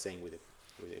was saying with the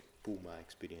Puma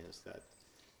experience that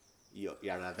your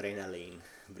adrenaline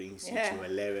brings you to a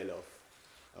level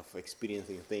of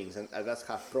experiencing things, and that's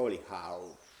probably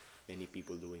how many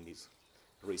people doing this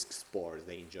risk sport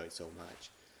they enjoy so much,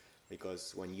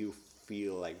 because when you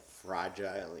feel like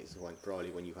fragile is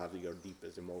when you have your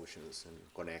deepest emotions and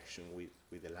connection with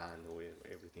the land, with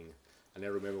everything. And I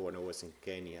remember when I was in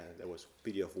Kenya, there was a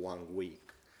period of 1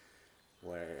 week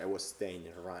where I was staying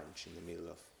in a ranch in the middle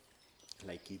of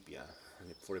Laikipia,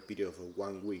 and for a period of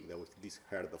 1 week there was this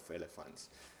herd of elephants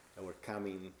that were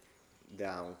coming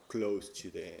down close to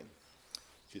the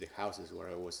houses where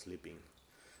I was sleeping.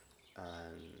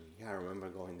 And I remember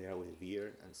going there with a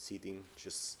beer and sitting,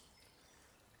 just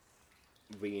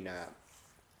being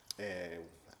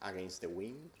against the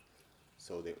wind,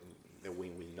 so the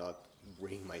wind will not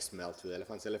bring my smell to the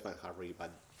elephants. Elephants have really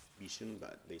bad vision,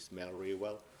 but they smell really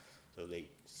well, so they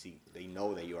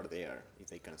know that you are there if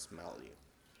they can smell you,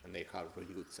 and they have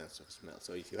really good sense of smell.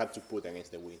 So if you have to put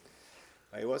against the wind,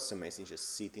 it was amazing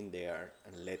just sitting there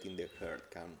and letting the herd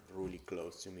come really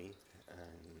close to me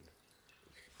and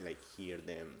like hear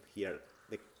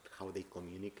how they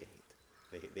communicate.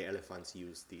 The elephants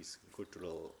use these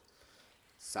cultural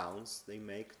sounds they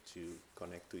make to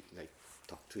connect to, like,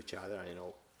 talk to each other. I don't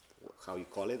know how you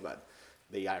call it, but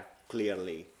they are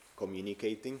clearly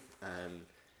communicating, and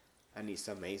it's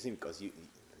amazing because you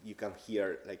can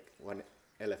hear like one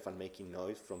elephant making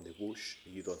noise from the bush.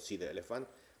 You don't see the elephant,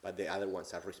 but the other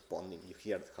ones are responding. You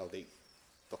hear how they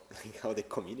talk, like how they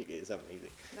communicate. It's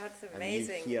amazing. That's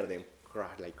amazing. And you hear them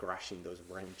crashing those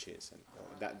branches, and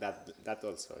that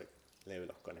also level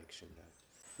of connection there.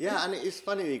 Yeah, and it's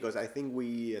funny because I think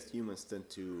we as humans tend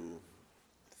to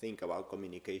think about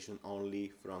communication only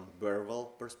from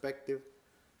verbal perspective,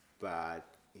 but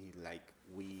like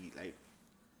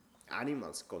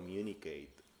animals communicate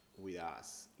with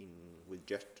us with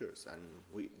gestures, and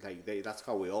that's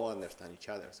how we all understand each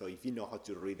other. So if you know how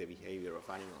to read the behavior of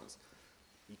animals,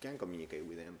 you can communicate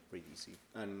with them pretty easy.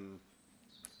 And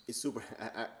it's super.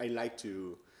 I like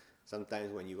to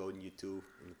sometimes when you go on YouTube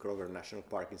in Kruger National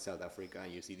Park in South Africa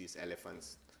and you see these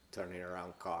elephants turning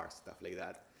around cars, stuff like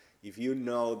that. If you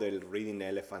know the reading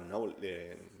elephant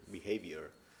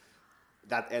behavior,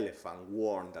 that elephant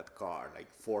warned that car like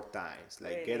 4 times,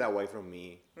 like Really? get away from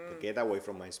me, get away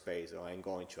from my space, or I'm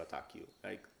going to attack you.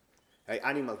 Like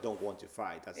animals don't want to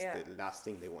fight. That's Yeah. the last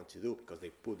thing they want to do because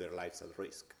they put their lives at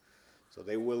risk. So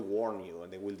they will warn you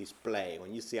and they will display.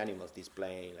 When you see animals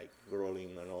displaying, like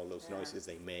growling and all those noises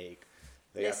they make,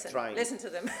 they are trying. Listen to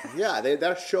them. Yeah,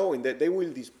 they're showing that they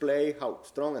will display how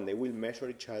strong, and they will measure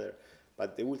each other,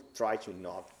 but they will try to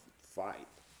not fight.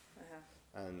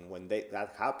 And when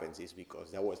that happens, it's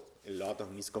because there was a lot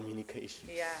of miscommunication.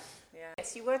 Yeah.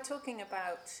 Yes, you were talking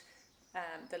about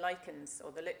the lichens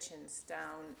or the lichens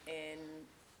down in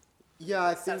Yeah,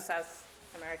 I think South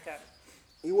America.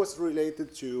 it was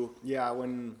related to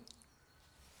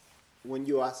when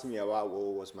you asked me about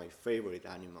what was my favorite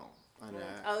animal, and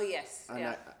Oh yes,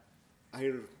 and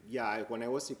when I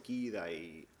was a kid,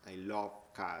 I loved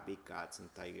big cats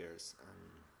and tigers and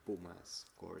pumas,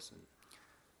 of course.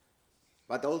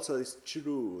 But also it's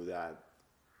true that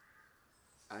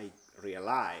I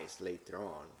realized later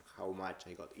on how much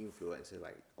I got influenced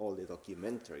by all the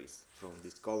documentaries from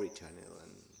Discovery Channel,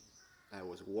 and I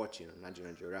was watching on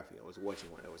National Geographic. I was watching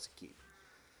when I was a kid.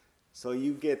 So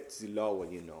you get to love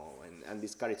what you know, and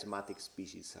these charismatic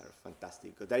species are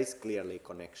fantastic. There is clearly a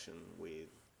connection with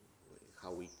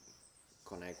how we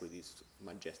connect with these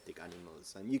majestic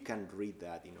animals, and you can read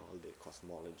that in all the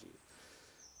cosmology,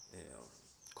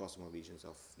 cosmovisions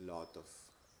of a lot of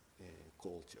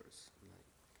cultures,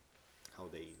 like how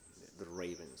the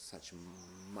ravens, such a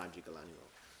magical animal,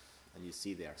 and you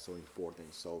see they are so important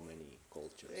in so many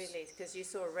cultures. Really, because you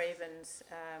saw ravens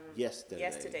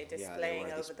yesterday displaying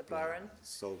they were over the Burren.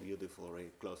 So beautiful,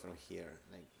 right close from here,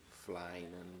 like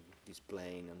flying and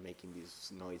displaying and making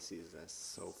these noises. That's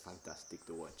so fantastic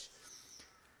to watch.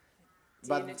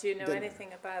 Do you know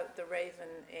anything about the raven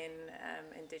in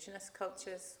indigenous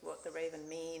cultures? What the raven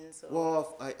means? Or?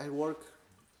 Well, I work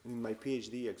in my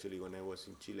PhD actually when I was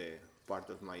in Chile. Part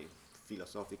of my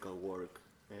philosophical work,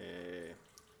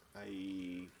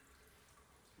 I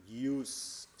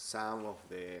use some of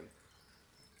the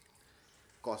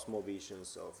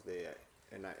cosmovisions of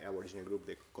an Aboriginal group,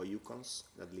 the Koyukons,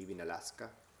 that live in Alaska,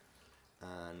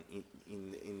 and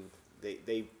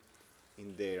they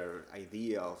in their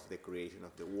idea of the creation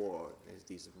of the world is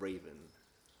this raven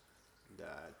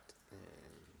that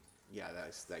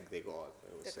that's like the god.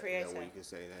 The creator. That we can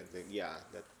say that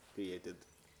that created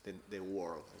the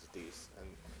world as it is, and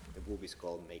the book is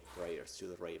called Make Prayers to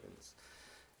the Ravens.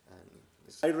 And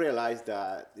I realized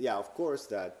that of course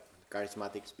that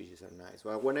charismatic species are nice.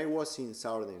 But when I was in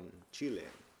southern Chile,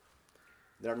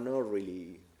 there are not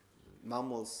really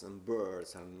mammals and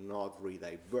birds are not really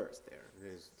diverse there.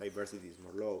 Diversity is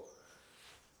more low.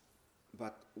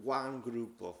 But one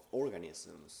group of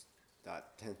organisms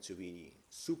that tend to be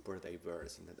super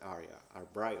diverse in that area are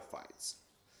bryophytes,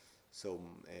 so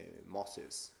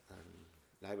mosses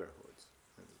and liverwoods.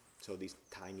 And so these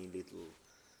tiny little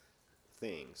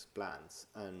things, plants,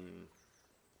 and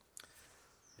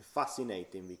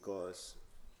fascinating because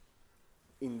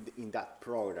in that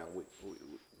program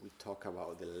we talk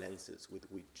about the lenses with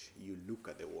which you look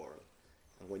at the world,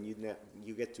 and when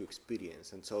you get to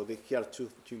experience, and so here are two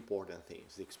important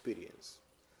things: the experience.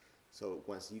 So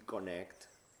once you connect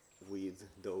with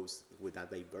that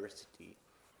diversity,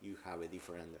 you have a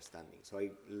different understanding. So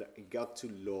I got to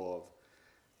love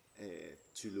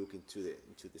to look into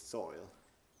the soil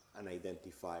and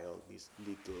identify all these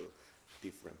little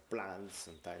different plants.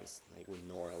 Sometimes, like with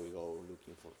Nora, we go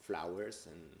looking for flowers,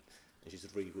 and she's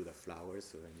really good at flowers,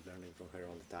 so I'm learning from her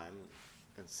all the time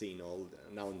and seeing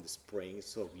now in the spring,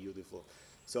 it's so beautiful.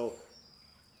 So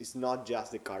it's not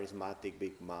just the charismatic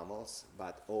big mammals,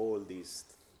 but all these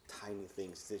tiny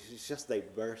things. It's just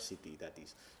diversity that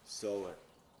is so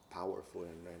powerful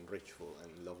and enrichful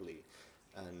and lovely.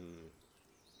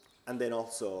 And then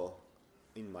also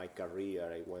in my career,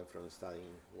 I went from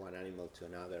studying one animal to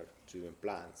another to even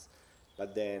plants,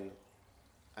 but then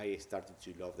I started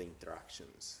to love the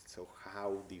interactions. So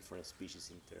how different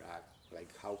species interact,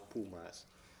 like how pumas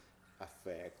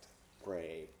affect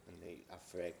prey, and they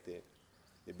affect the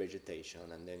vegetation,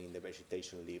 and then in the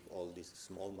vegetation live all these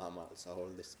small mammals, all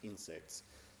these insects.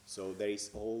 So there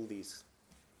is all this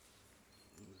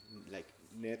like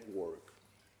network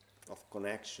of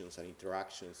connections and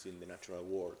interactions in the natural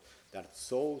world that are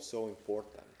so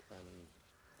important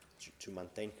to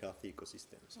maintain healthy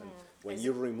ecosystems. And when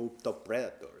you remove top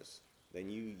predators, then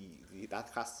that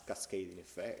has cascading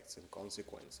effects and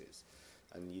consequences.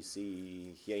 And you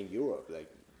see here in Europe, like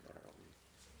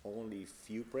there are only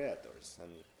few predators,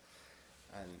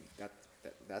 and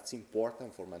that's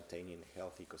important for maintaining a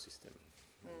healthy ecosystem.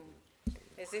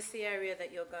 Is this the area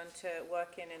that you're going to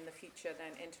work in the future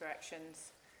then,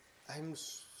 interactions? I'm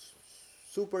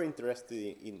super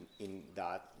interested in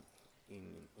that.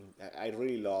 I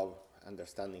really love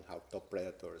understanding how top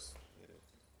predators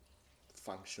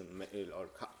function, or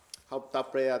how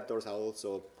top predators are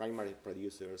also primary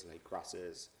producers like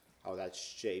grasses, how that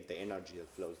shape the energy that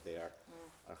flows there,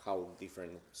 and how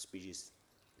different species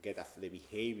get the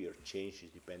behavior changes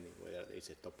depending whether there is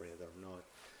a top predator or not.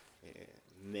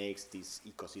 Makes these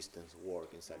ecosystems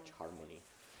work in such harmony.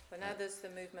 Well, now there's the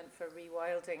movement for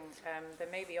rewilding.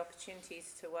 There may be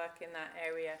opportunities to work in that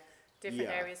area, different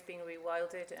areas being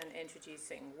rewilded and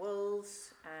introducing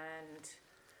wolves and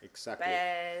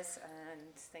bears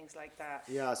and things like that.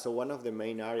 Yeah, so one of the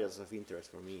main areas of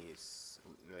interest for me is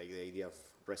like the idea of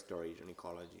restoration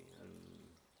ecology,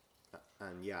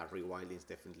 and yeah, rewilding is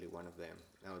definitely one of them.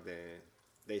 Now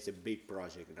there's a big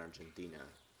project in Argentina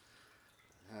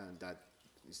that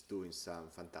is doing some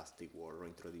fantastic work,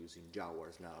 introducing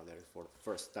jaguars now there for the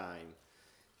first time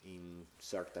in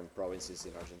certain provinces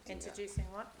in Argentina. Introducing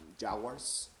what?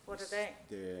 Jaguars. What are they?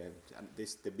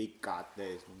 The big cat,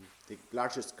 the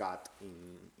largest cat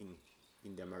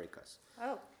in the Americas.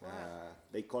 Oh, wow.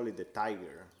 They call it the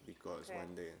tiger because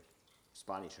when the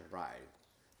Spanish arrived,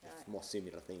 the most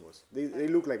similar thing was they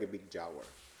look like a big jaguar,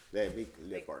 the big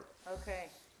leopard. Okay.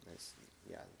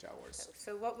 Jaguars.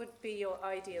 So what would be your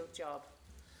ideal job?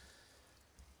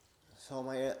 So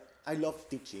I love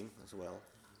teaching as well.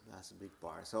 That's a big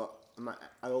part. So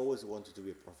I always wanted to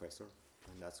be a professor,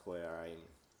 and that's where I'm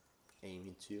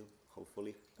aiming to,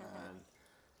 hopefully.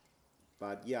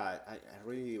 But yeah, I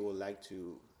really would like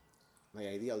to. My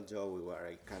ideal job where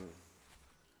I can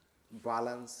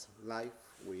balance life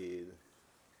with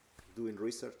doing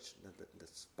research.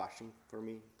 That's passion for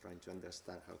me, trying to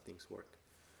understand how things work.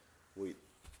 With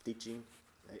teaching,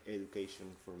 education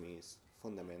for me is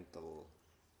fundamental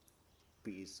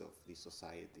piece of the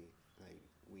society. Like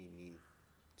we need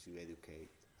to educate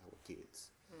our kids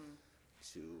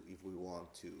if we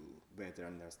want to better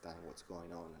understand what's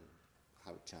going on and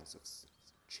have a chance of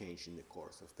changing the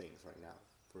course of things right now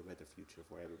for a better future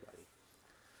for everybody.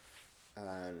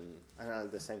 And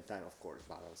at the same time, of course,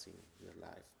 balancing your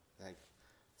life. Like,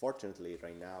 fortunately,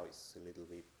 right now it's a little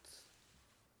bit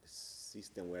the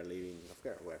system we're living. Of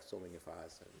course, we're so many of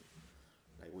us, and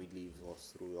like we live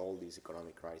through all these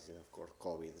economic crises. And of course,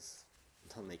 COVID is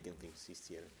not making things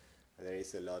easier. There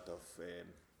is a lot of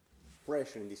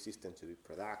pressure in the system to be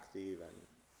productive and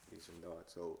this and that.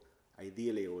 So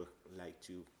ideally, I would like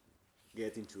to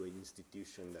get into an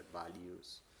institution that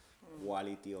values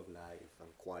quality of life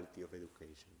and quality of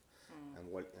education,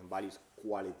 and values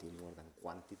quality more than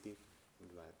quantity.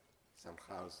 But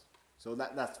somehow, so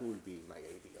that would be my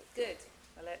ideal. Good.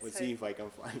 Well, we'll see if I can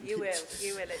find it. You will.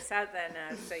 It's out there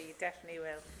now, so you definitely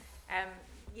will.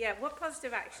 What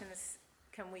positive actions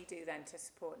can we do then to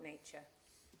support nature?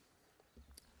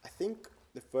 I think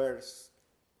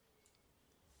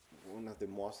one of the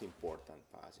most important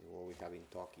parts is what we have been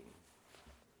talking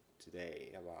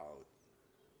today about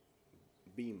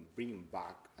bringing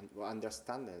back and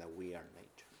understanding that we are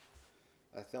nature.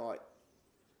 I thought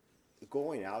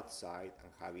going outside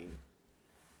and having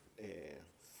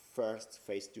first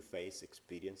face-to-face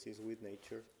experiences with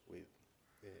nature,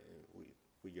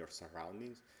 with your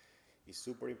surroundings, is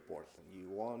super important. You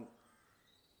will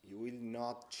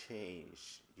not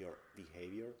change your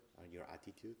behavior and your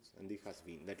attitudes, and there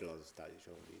are a lot of studies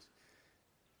showing this.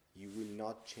 You will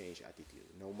not change attitude,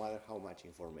 no matter how much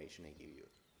information I give you,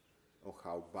 or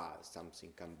how bad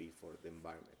something can be for the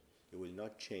environment. You will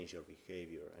not change your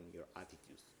behavior and your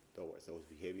attitudes towards those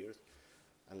behaviors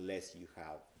unless you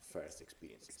have first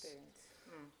experiences.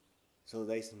 So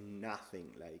there's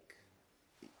nothing like,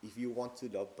 if you want to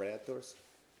love predators,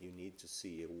 you need to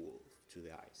see a wolf to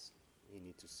the eyes. You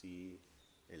need to see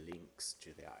a lynx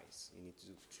to the eyes. You need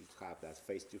to have that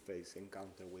face-to-face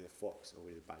encounter with a fox or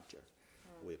with a badger,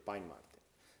 with a pine marten,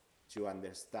 to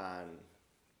understand,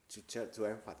 to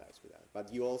empathize with that.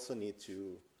 But you also need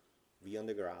to be on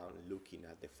the ground looking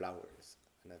at the flowers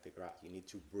and at the grass. You need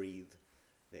to breathe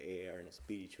the air and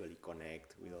spiritually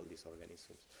connect with all these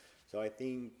organisms. So I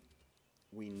think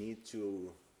we need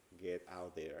to get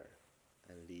out there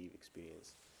and live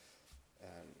experience.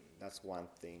 And that's one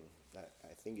thing that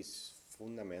I think is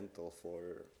fundamental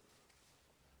for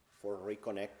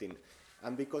reconnecting,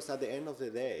 and because at the end of the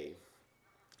day,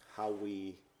 how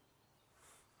we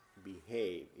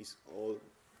behave is all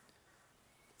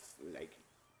like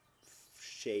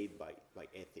shaped by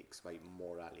ethics, by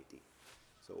morality.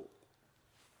 So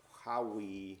how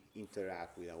we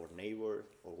interact with our neighbor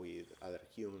or with other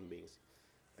human beings,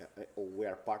 or we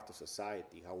are part of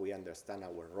society, how we understand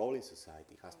our role in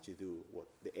society has to do with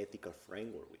the ethical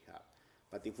framework we have.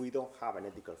 But if we don't have an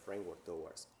ethical framework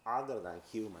towards other than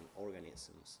human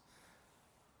organisms,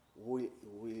 it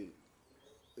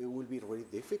will be really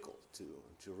difficult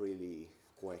to really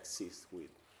coexist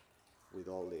with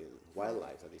all the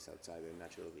wildlife that is outside the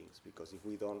natural beings. Because if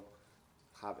we don't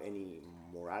have any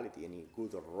morality, any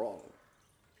good or wrong,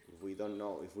 if we don't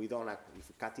know,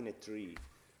 if cutting a tree,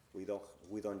 we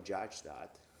don't judge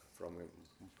that from an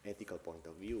ethical point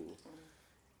of view,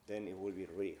 then it will be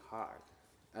really hard.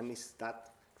 And it's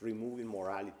that removing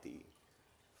morality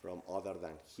from other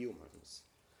than humans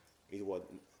is what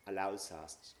allows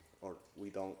us,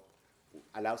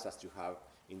 allows us to have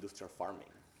industrial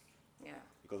farming. Yeah.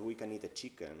 Because we can eat a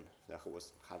chicken that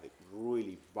had a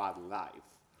really bad life,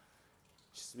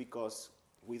 just because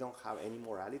we don't have any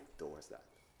morality towards that.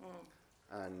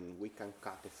 And we can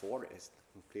cut the forest,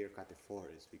 clear cut the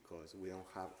forest, because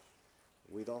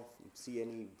we don't see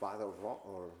any bad or wrong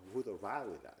or good or bad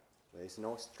with that. There is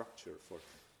no structure for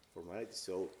morality.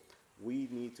 So we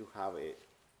need to have a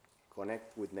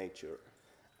connect with nature.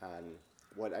 And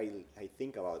what I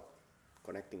think about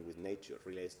connecting with nature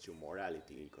relates to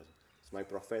morality, because as my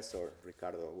professor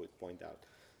Ricardo would point out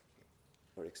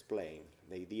or explain,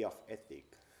 the idea of ethic,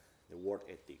 the word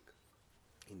ethic,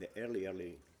 in the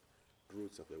early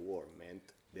roots of the word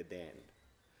meant the den.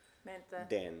 Meant the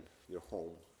Den, your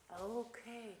home.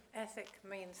 Okay, ethic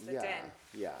means the Yeah, den.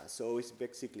 yeah. So it's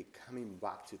basically coming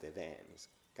back to the dens,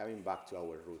 coming back to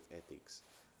our root ethics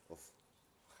of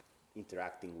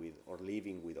interacting with or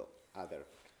living with other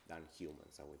than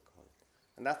humans, I would call it.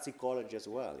 And that's ecology as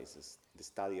well. It's the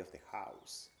study of the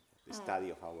house, the study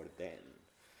of our den.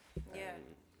 Yeah.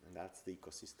 And that's the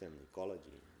ecosystem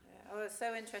ecology. Yeah. Oh, it's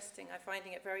so interesting. I'm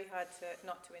finding it very hard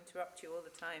not to interrupt you all the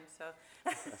time. So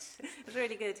it's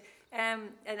really good.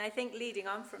 And I think leading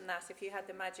on from that, if you had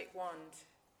the magic wand,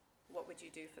 what would you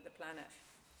do for the planet?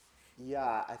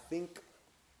 Yeah, I think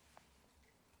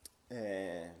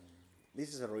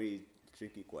this is a really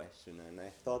tricky question, and I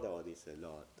thought about this a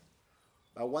lot.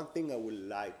 But one thing I would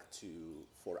like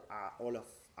for all of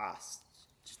us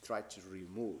to try to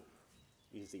remove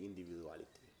is the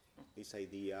individuality. This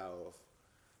idea of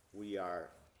we are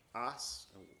us,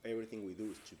 and everything we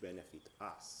do is to benefit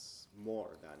us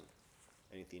more than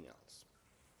anything else.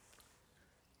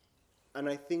 And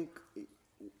I think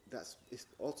that's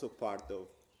also part of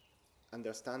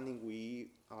understanding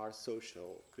we are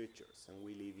social creatures and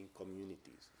we live in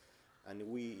communities. And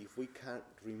if we can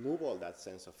remove all that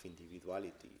sense of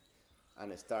individuality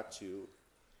and start to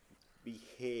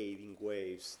behave in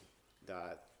ways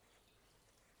that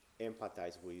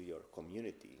empathize with your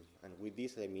community, and with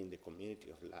this I mean the community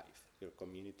of life, your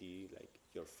community, like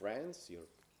your friends, your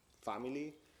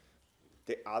family,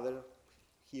 the other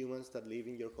humans that live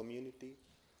in your community,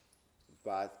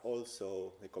 but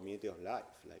also the community of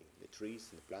life, like the trees,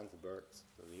 the plants, the birds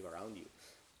that live around you.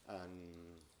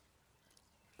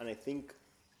 And I think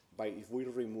if we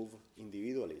remove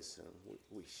individualism,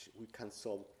 we can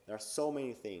solve. There are so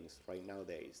many things right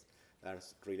nowadays that are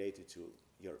related to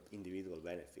your individual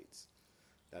benefits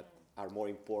that are more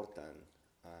important,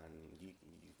 and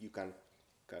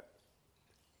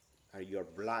you're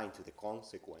blind to the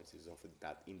consequences of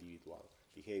that individual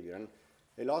behavior. And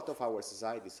a lot of our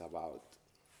society is about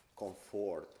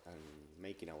comfort and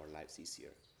making our lives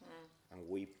easier. And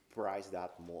we price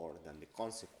that more than the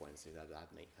consequences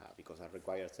that may have, because that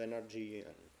requires energy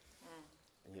and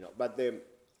But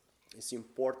it's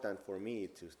important for me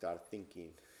to start thinking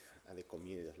at the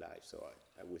community of life. So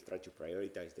I will try to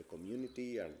prioritize the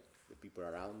community and the people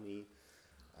around me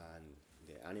and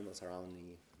the animals around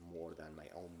me more than my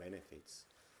own benefits.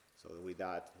 So with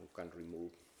that, we can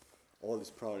remove all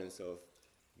these problems of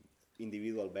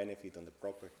individual benefit on the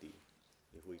property.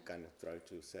 If we can try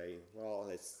to say, well,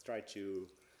 let's try to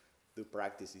do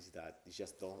practices that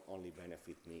just don't only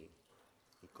benefit me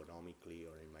economically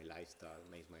or in my lifestyle,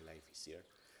 makes my life easier,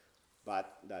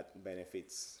 but that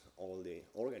benefits all the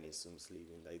organisms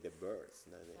living, like the birds,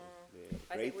 the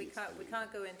I think we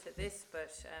can't go into this,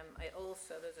 but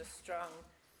there's a strong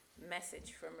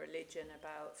message from religion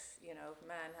about,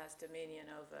 man has dominion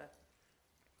over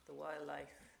the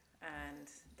wildlife, and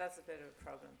that's a bit of a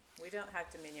problem. We don't have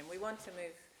dominion. We want to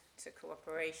move to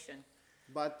cooperation.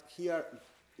 But here,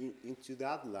 into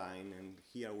that line, and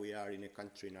here we are in a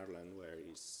country in Ireland where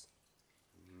it's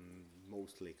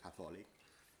mostly Catholic,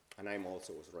 and I'm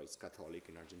also was raised Catholic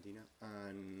in Argentina,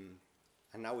 and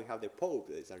now we have the Pope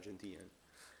that is Argentinian.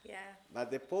 Yeah.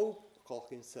 But the Pope called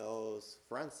himself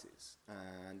Francis,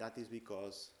 and that is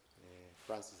because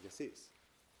Francis is deceased.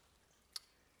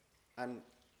 And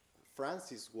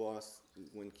Francis was,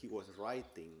 when he was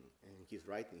writing,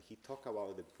 he talked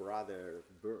about the brother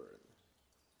bird.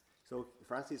 So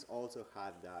Francis also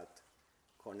had that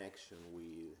connection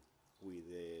with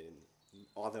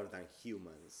other than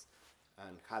humans,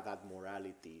 and had that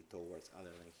morality towards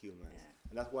other than humans. Yeah.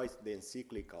 And that's why the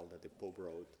encyclical that the Pope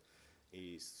wrote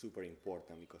is super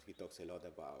important, because he talks a lot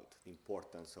about the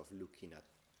importance of looking at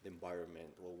the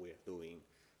environment, what we're doing.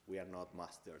 We are not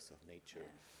masters of nature.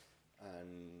 Yeah.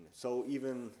 And so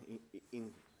even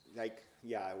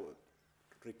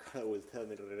Ricardo will tell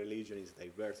me religion is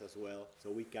diverse as well, so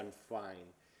we can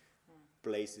find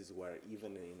places where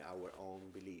even in our own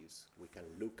beliefs we can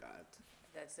look at.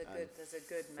 There's a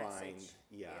good message.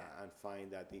 And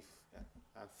find that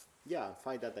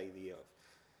find that idea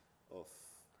of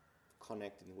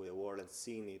connecting with the world and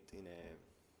seeing it in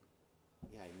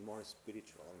a more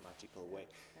spiritual and magical way.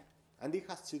 Yeah. And it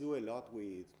has to do a lot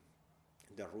with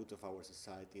the root of our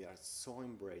society that so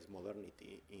embrace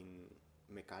modernity in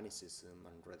mechanicism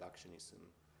and reductionism,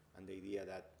 and the idea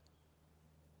that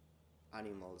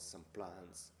animals and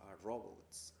plants are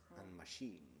robots and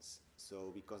machines.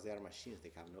 So because they are machines,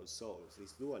 they have no souls.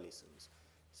 These dualisms.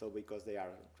 So because they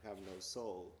have no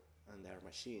soul and they are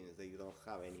machines, they don't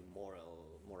have any moral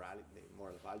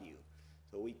value.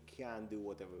 So we can do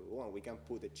whatever we want. We can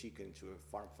put a chicken into a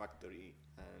farm factory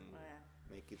and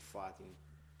make it fat in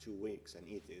 2 weeks and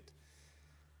eat it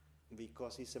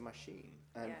because it's a machine.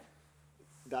 And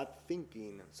that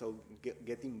thinking, so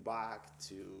getting back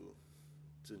to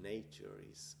nature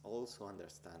is also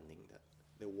understanding that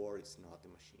the world is not a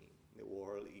machine. The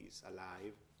world is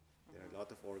alive. There are a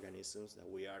lot of organisms that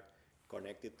we are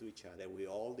connected to each other. We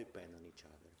all depend on each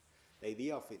other. The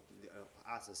idea of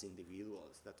us as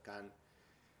individuals that can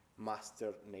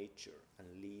master nature and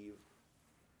live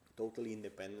totally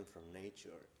independent from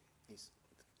nature is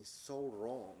so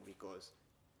wrong, because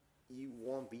you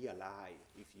won't be alive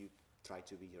if you try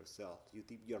to be yourself.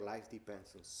 Your life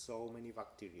depends on so many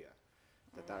bacteria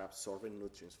that are absorbing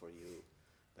nutrients for you,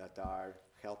 that are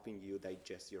helping you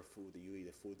digest your food, you eat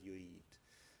the food you eat,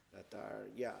 that are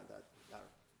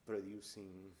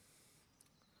producing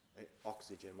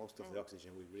oxygen. Most of the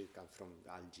oxygen we breathe comes from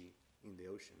algae in the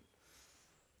ocean.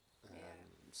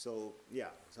 So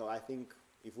I think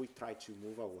if we try to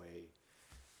move away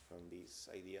from these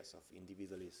ideas of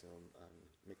individualism and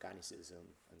mechanicism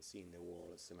and seeing the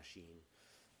world as a machine,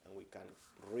 and we can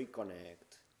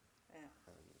reconnect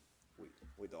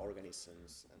with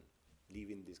organisms and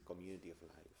live in this community of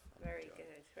life. Very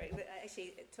good. Right. But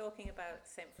actually, talking about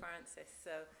St. Francis,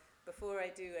 so before I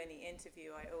do any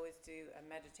interview, I always do a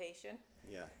meditation.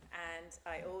 Yeah. And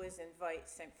I always invite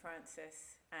St.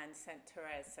 Francis and St.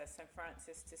 Therese. So St.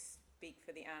 Francis to speak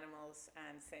for the animals,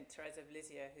 and St. Therese of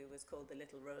Lisieux, who was called the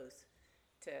Little Rose,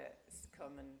 to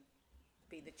come and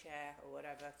be the chair or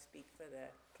whatever, speak for the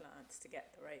plants to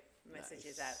get the right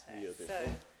messages out there. Beautiful.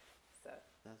 So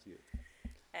That's good.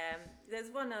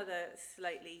 There's one other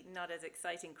slightly not as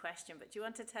exciting question, but do you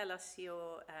want to tell us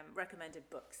your recommended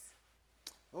books?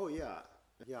 Oh yeah,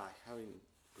 I haven't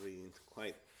read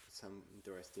quite some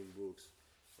interesting books,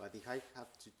 but if I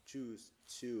have to choose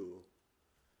two,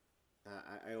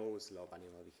 I always love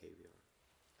animal behavior,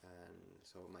 and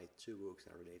so my 2 books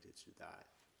are related to that.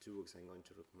 2 books I'm going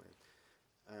to recommend,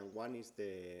 and one is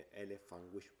The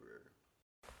Elephant Whisperer.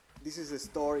 This is a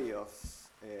story of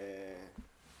a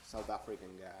South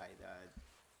African guy that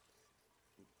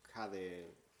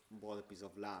bought a piece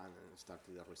of land and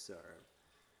started a reserve.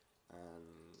 And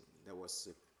there was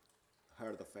a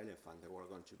herd of elephants that were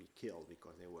going to be killed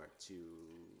because they were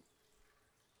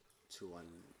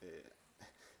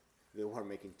they were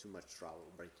making too much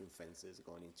trouble, breaking fences,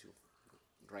 going into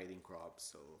raiding crops,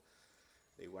 so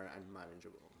they were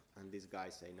unmanageable. And this guy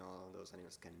said, no, those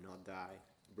animals cannot die,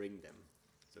 bring them.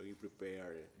 So he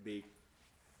prepared a big,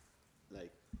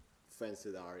 fenced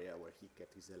area where he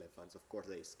kept his elephants. Of course,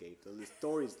 they escaped. So the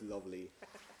story is lovely.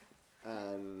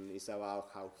 And it's about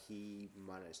how he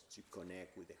managed to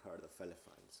connect with the herd of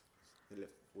elephants,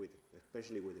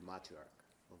 especially with the matriarch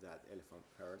of that elephant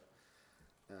herd.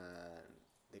 And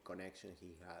the connection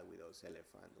he had with those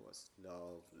elephants was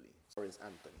lovely. Lawrence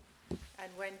Anthony. And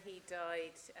when he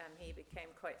died, he became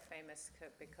quite famous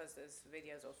because there's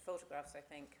videos or photographs, I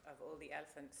think, of all the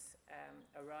elephants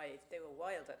arrived. They were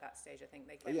wild at that stage, I think.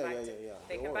 They came back to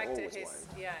They came back to his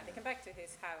They came back to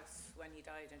his house when he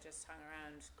died and just hung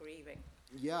around grieving.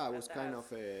 Yeah, it was kind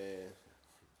of a,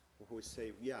 who would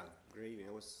say, grieving.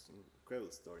 It was an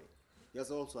incredible story.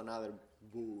 There's also another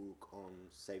book on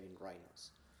saving rhinos,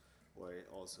 where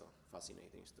also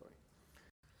fascinating story.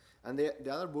 And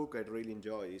the other book I really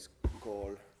enjoy is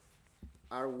called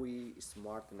Are We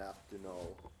Smart Enough to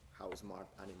Know How Smart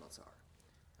Animals Are?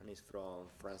 And it's from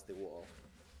Frans de Waal.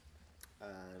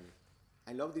 And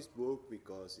I love this book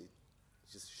because it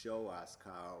just shows us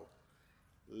how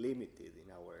limited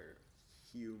in our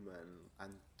human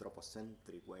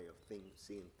anthropocentric way of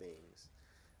seeing things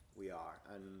we are.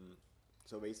 And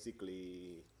so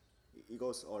basically it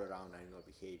goes all around animal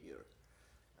behavior,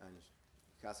 and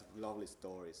has lovely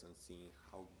stories on seeing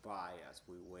how biased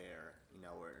we were in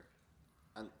our,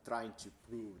 and trying to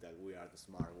prove that we are the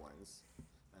smart ones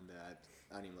and that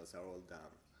animals are all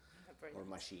dumb or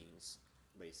machines,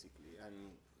 basically.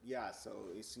 And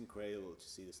so it's incredible to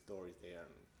see the stories there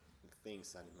and the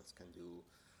things animals can do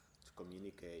to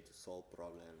communicate, to solve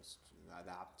problems, to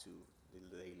adapt to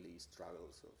the daily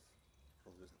struggles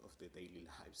of the daily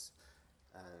lives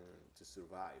and to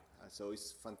survive. And so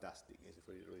it's fantastic. It's a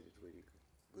really, really, really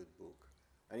good book.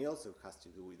 And it also has to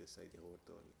do with this idea we're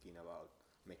talking about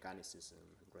mechanicism,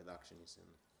 reductionism,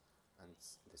 and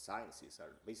the sciences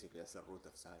are basically as the root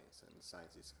of science. And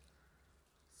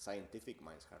scientific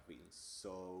minds have been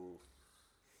so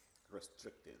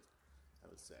restricted, I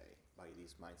would say, by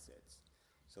these mindsets.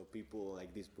 So people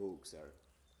like these books are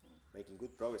making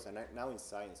good progress. And now in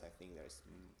science, I think there's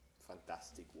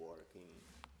fantastic work in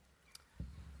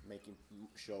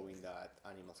showing that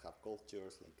animals have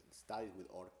cultures. Like studies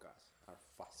with orcas are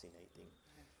fascinating.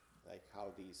 Like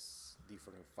how these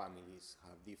different families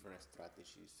have different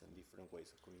strategies and different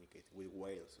ways of communicating, with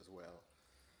whales as well.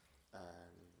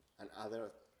 And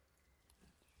other,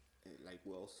 like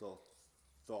we also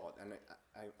thought, and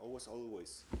I was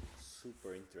always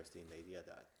super interested in the idea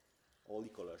that all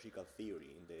ecological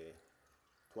theory in the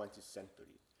 20th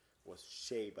century was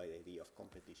shaped by the idea of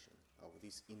competition, of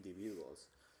these individuals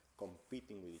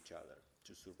competing with each other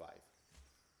to survive,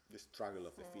 the struggle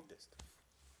of the fittest.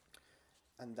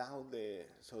 And now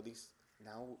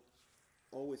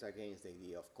always against the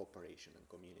idea of cooperation and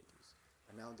communities.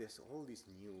 And now there's all this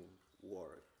new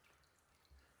work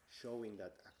showing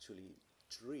that actually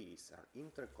trees are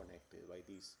interconnected by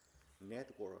this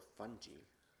network of fungi,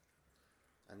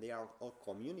 and they are all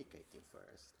communicating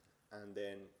first, and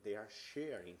then they are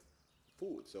sharing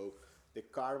food. So the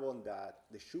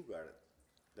sugar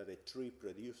that a tree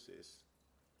produces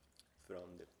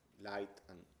from the light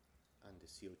and the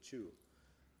CO2,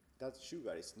 that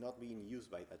sugar is not being used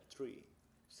by that tree.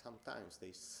 Sometimes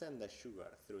they send that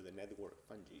sugar through the network of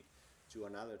fungi to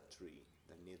another tree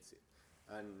that needs it.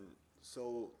 And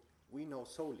so we know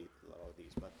so little about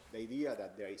this, but the idea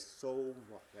that there is so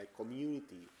much, like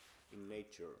community in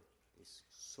nature is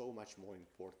so much more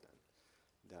important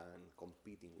than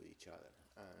competing with each other.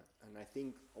 And I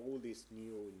think all this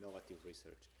new innovative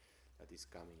research that is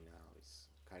coming now is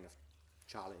kind of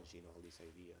challenging all these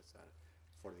ideas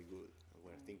for the good. And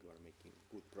I think we're making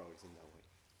good progress in that way.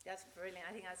 That's brilliant.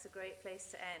 I think that's a great place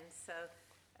to end. So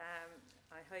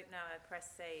I hope now I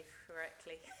pressed save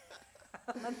correctly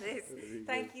on this.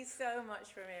 Thank you so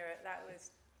much, Ramiro. That was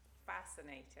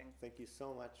fascinating. Thank you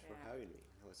so much for having me.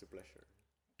 It was a pleasure.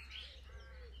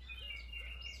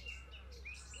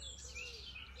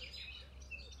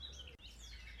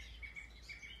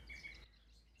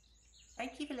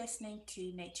 Thank you for listening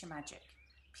to Nature Magic.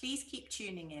 Please keep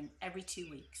tuning in every 2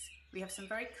 weeks. We have some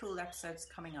very cool episodes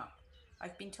coming up.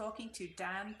 I've been talking to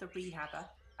Dan the rehabber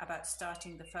about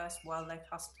starting the first wildlife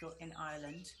hospital in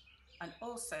Ireland, and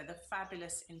also the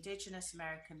fabulous Indigenous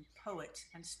American poet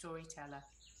and storyteller,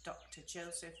 Dr.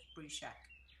 Joseph Bruchac.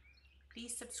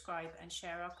 Please subscribe and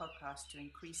share our podcast to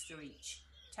increase the reach.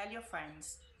 Tell your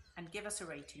friends and give us a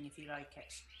rating if you like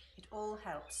it. It all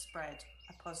helps spread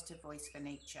a positive voice for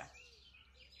nature.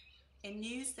 In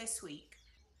news this week,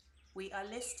 we are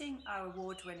listing our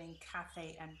award-winning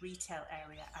cafe and retail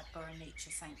area at Burren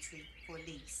Nature Sanctuary for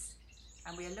lease,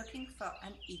 and we are looking for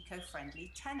an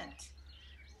eco-friendly tenant.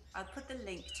 I'll put the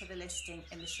link to the listing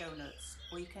in the show notes,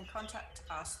 or you can contact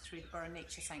us through the Burren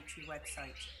Nature Sanctuary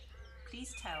website.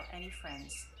 Please tell any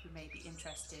friends who may be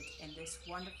interested in this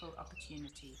wonderful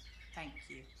opportunity. Thank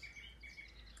you.